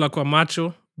Kwa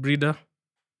Macho, Breeder.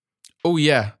 Oh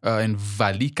yeah, and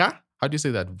Valika. How do you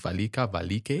say that?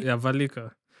 Valike? Yeah,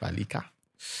 Valika.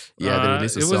 Yeah, they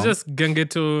released a song. It was just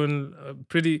Gengetone,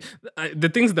 pretty. The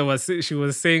things that she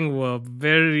was saying were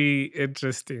very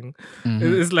interesting.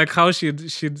 Mm-hmm. It's like how she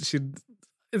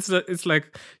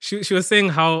was saying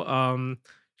how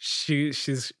she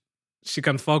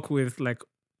can fuck with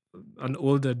an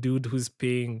older dude who's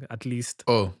paying at least.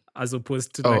 Oh. As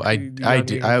opposed to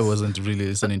I wasn't really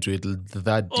listening to it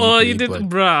that deeply. Oh, you didn't,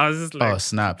 bro. I was just oh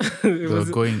snap! It was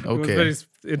very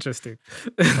interesting.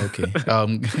 Okay. All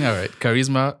right.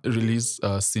 Charisma released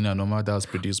Sina Noma, that was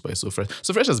produced by So Fresh.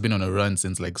 So Fresh has been on a run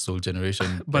since Soul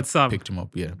Generation. But Sam picked him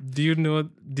up. Yeah. Do you know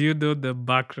the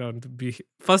background?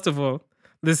 First of all,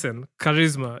 listen,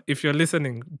 Charisma. If you're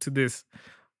listening to this,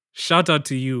 shout out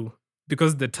to you,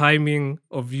 because the timing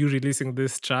of you releasing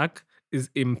this track is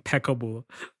impeccable.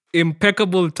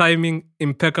 Impeccable timing,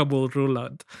 impeccable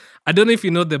rollout. I don't know if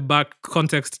you know the back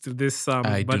context to this song.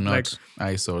 I do not.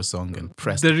 I saw a song and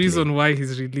pressed the reason why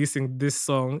he's releasing this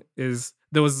song is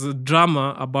there was a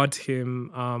drama about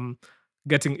him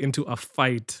getting into a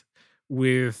fight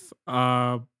with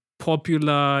a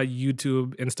popular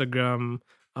YouTube, Instagram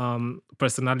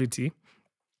personality.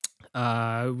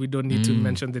 We don't need to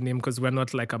mention the name because we're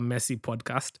not a messy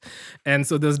podcast. And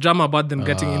so there's drama about them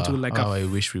getting into I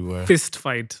wish we were. Fist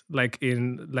fight,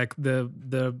 in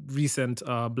the recent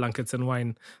Blankets and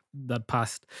Wine that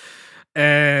passed.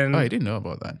 And I didn't know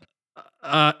about that.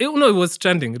 It was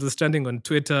trending. It was trending on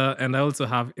Twitter, and I also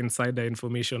have insider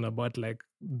information about like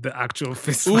the actual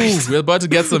fist fight. We're about to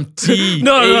get some tea.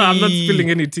 No, I'm not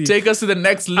spilling any tea. Take us to the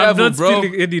next level, I'm not bro.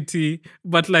 spilling any tea,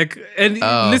 but like, and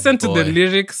listen to the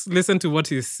lyrics, listen to what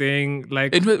he's saying.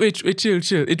 Like, wait, chill.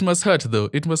 It must hurt though.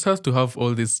 It must hurt to have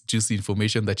all this juicy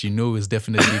information that is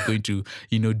definitely going to,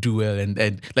 do well,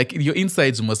 and like your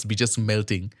insides must be just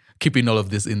melting. Keeping all of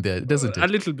this in there, doesn't it? A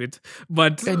little bit,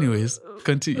 but anyways,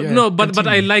 continue. Yeah, but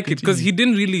I like it because he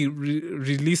didn't really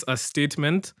release a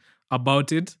statement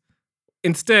about it.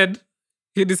 Instead,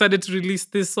 he decided to release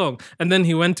this song, and then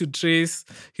he went to Trace.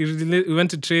 He went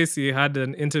to Trace. He had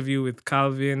an interview with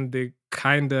Calvin. They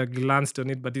kind of glanced on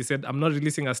it, but he said, "I'm not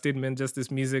releasing a statement, just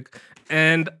this music."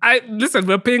 And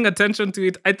we're paying attention to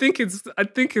it. I think it's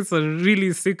a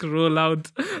really sick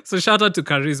rollout. So shout out to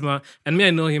Charisma. And me,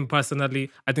 I know him personally.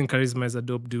 I think Charisma is a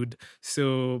dope dude.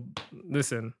 So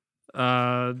listen,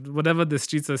 whatever the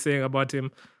streets are saying about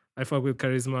him, I fuck with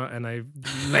Charisma and I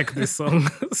like this song.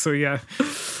 So yeah.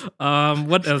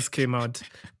 What else came out?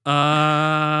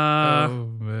 Oh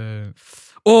man.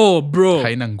 Oh, bro.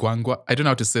 Haina Ngwangwa. I don't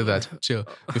know how to say that. Chill.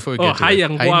 Before we get to that.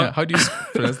 Haina, how do you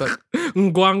pronounce that?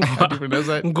 Ngwangwa. How do you pronounce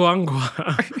that? Ngwangwa.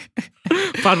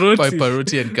 Paroti. By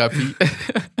Paroti and Kapi.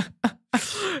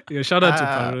 Yeah, shout out to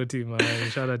Paroti, man.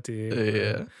 Shout out to him.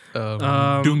 Yeah.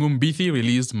 Dungumbithi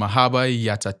released Mahaba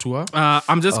Yatatua.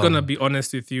 I'm just going to be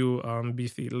honest with you,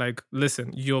 Bithi. Like,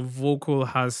 listen, your vocal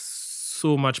has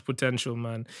so much potential,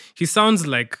 man. He sounds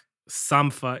like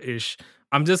Sampha-ish.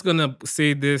 I'm just going to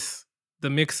say this. The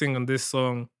mixing on this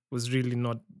song was really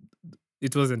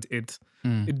it wasn't it.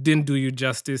 It didn't do you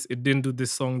justice. It didn't do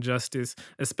this song justice,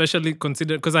 especially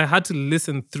because I had to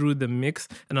listen through the mix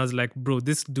and I was like, bro,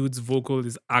 this dude's vocal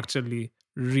is actually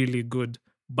really good.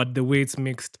 But the way it's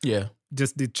mixed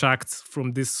just detracts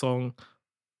from this song.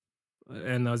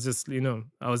 And I was just, I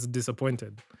was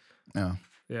disappointed. Yeah.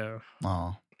 Yeah.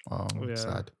 Oh,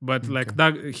 sad. But like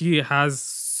that, he has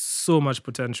so much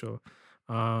potential.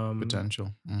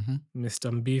 Mr.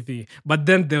 Mbithi. But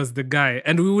then there was the guy,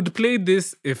 and we would play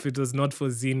this if it was not for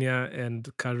Zinia and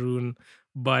Karun,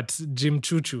 but Jim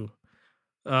Chuchu,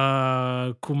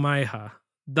 Kumaiha.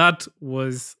 That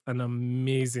was an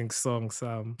amazing song,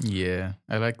 Sam. Yeah,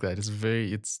 I like that.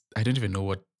 I don't even know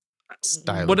what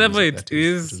style. Whatever it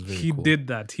is, he did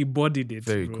that. He bodied it.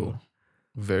 Very cool.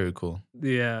 Very cool.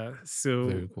 Yeah. So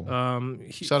very cool.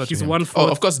 Shout out to him. 1/4. Oh,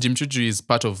 of course, Jim Chuchu is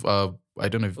part of I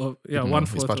don't know if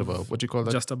 1/4. He's part of what do you call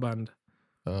that? Just a band.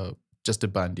 Just a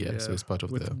band, yeah. So it's part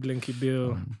of with Blinky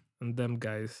Bill and them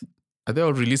guys. Are they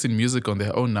all releasing music on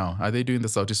their own now? Are they doing the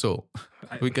Sauti Soul?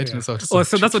 We're getting the Sauti Soul. Oh,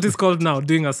 so that's what it's called now,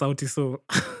 doing a Sauti Soul.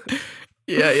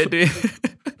 Yeah, you're doing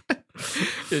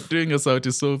you're doing a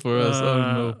Sauti Soul for us.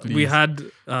 Oh no, please. We had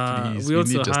please. We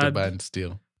also need just had a band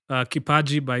still.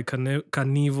 Kipaji by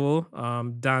Carnival,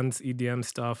 dance EDM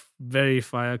stuff, very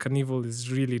fire. Carnival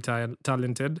is really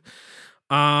talented.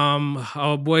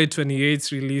 Our boy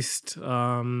 28 released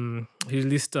a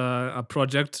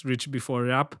project, Rich Before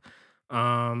Rap.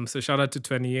 So shout out to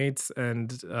 28 and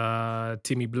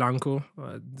Timmy Blanco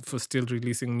for still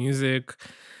releasing music.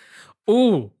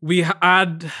 Oh, we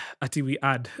had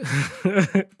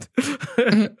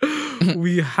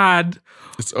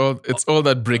it's all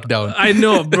that breakdown. I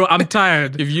know, bro. I'm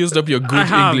tired. You've used up your good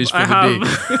English for the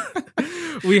day.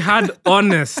 We had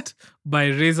Honest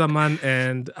by Razorman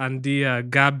and Andia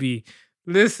Gabi.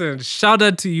 Listen, shout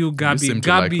out to you, Gabi.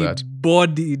 Gabi like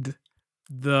bodied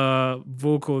the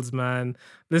vocals, man.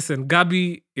 Listen,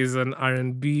 Gabi is an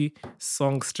R&B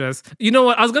songstress. You know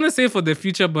what? I was gonna say for the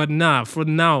future, but for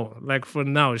now,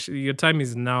 your time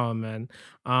is now, man.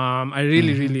 I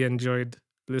really, really enjoyed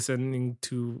listening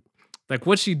to like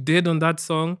what she did on that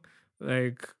song.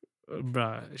 Like,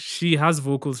 bruh, she has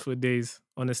vocals for days,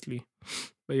 honestly.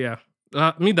 But yeah,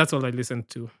 me, that's all I listened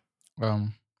to.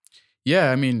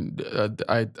 Yeah, I mean,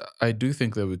 I do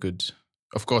think that we could,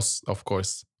 of course,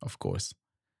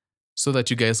 so that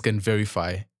you guys can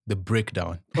verify the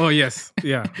breakdown. Oh yes,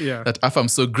 yeah. That Afam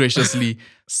so graciously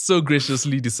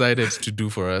decided to do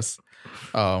for us.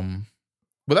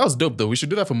 But that was dope though. We should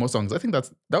do that for more songs. I think that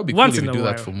would be cool if we do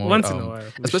that for more. Once in a while.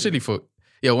 Especially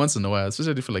once in a while,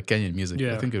 especially for like Kenyan music.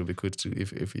 Yeah. I think it would be good too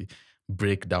if we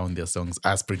break down their songs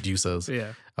as producers.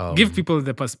 Yeah. Give people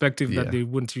the perspective that they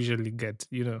wouldn't usually get,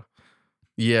 you know.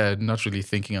 Yeah, not really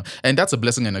thinking of, and that's a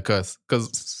blessing and a curse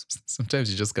because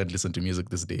sometimes you just can't listen to music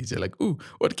these days. You're like, ooh,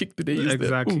 what kick did they use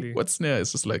there? Ooh, what snare?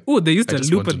 It's just like, ooh, they used a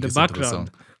loop in the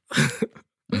background.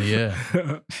 Yeah.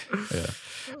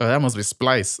 Oh, that must be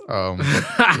Splice. Anyway,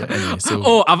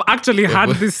 I've actually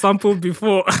had this sample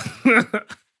before.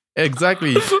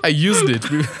 Exactly. I used it.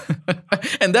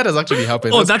 And that has actually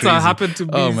happened. Oh, that's crazy. happened to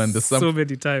me so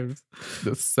many times.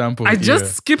 The sample. I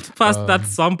just skipped past that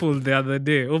sample the other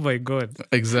day. Oh my God.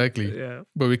 Exactly. Yeah.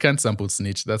 But we can't sample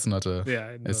snitch. That's not a.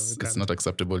 Yeah, no, it's not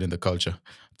acceptable in the culture.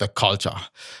 The culture.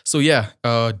 So yeah,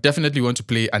 definitely want to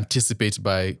play "Anticipate"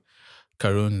 by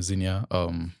Karun Zinia.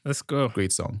 Let's go.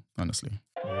 Great song, honestly.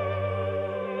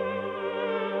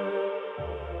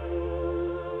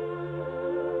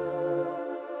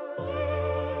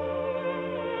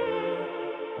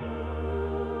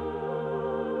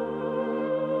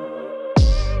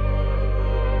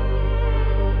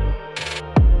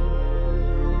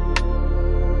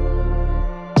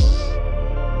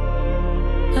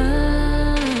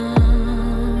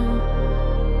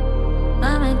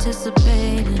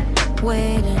 Anticipating,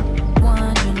 waiting,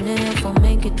 wondering if I'll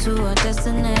make it to our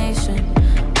destination.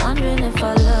 Wondering if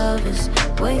our love is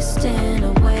wasting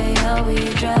away. How we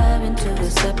drive into a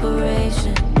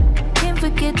separation. Can't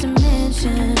forget to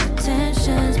mention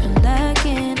attention's been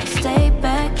lacking. I stay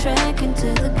backtracking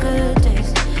to the good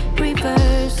days.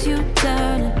 Reverse, you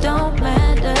turn, it don't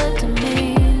matter to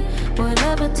me.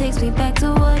 Whatever takes me back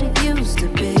to what it used to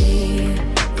be.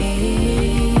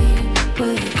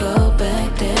 Will you go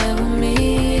back there with me?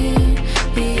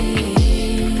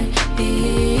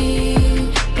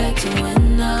 Back to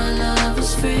when our love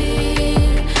was free.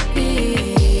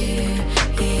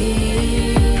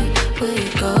 Will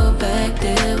you go back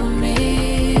there with me?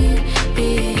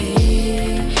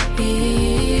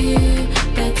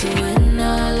 Back to when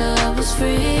our love was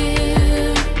free.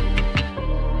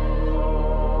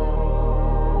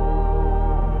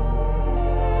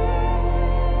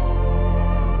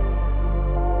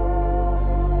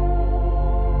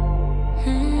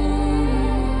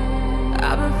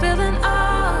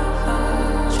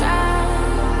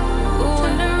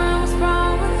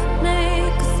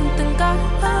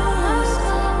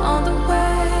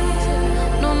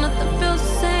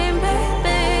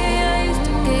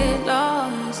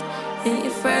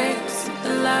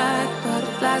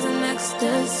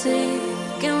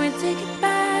 Can we take it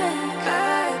back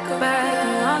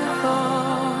on the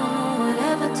phone?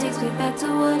 Whatever takes me back to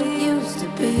what it used to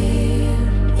be.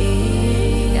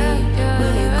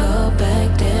 Will you go back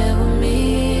there with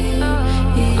me?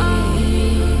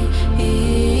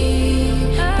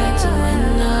 Back to when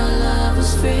our love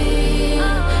was free.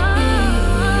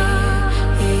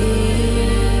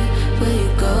 Will you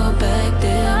go back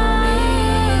there with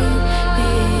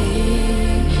me?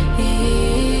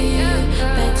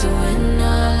 To when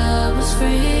our love was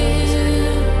free.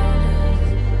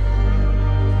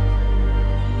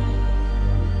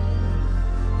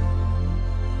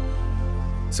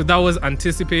 So that was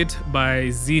Anticipate by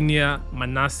Zinia,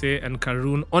 Manasseh, and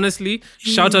Karun. Honestly,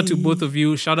 shout out to both of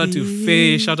you. Shout out to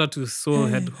Faye. Shout out to Soul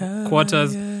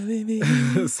Headquarters.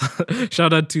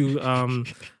 Shout out to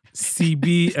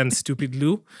CB and Stupid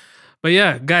Lou. But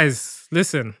yeah, guys,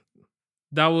 listen.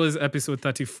 That was episode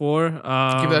 34. Give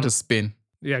that a spin.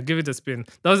 Yeah, give it a spin.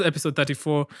 That was episode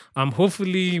 34.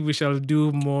 Hopefully we shall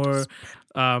do more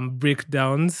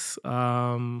breakdowns.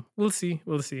 We'll see.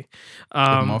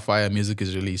 When more fire music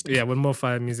is released. Yeah, when more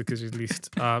fire music is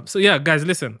released. So yeah, guys,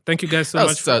 listen. Thank you guys so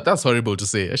much. That's horrible to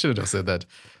say. I shouldn't have said that.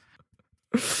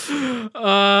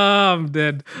 I'm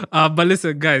dead. But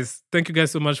listen, guys, thank you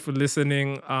guys so much for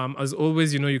listening. As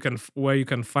always, you know where you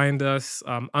can find us: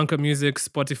 Anchor Music,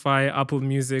 Spotify, Apple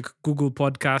Music, Google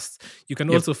Podcasts. You can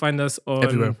also find us on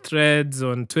Everywhere. Threads,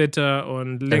 on Twitter,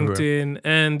 on LinkedIn,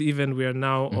 and even we are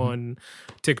now on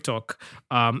TikTok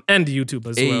and YouTube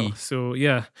as well. So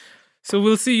yeah, so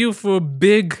we'll see you for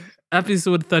big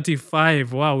episode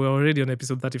 35. Wow, we're already on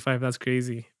episode 35. That's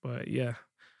crazy. But yeah,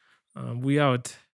 we out.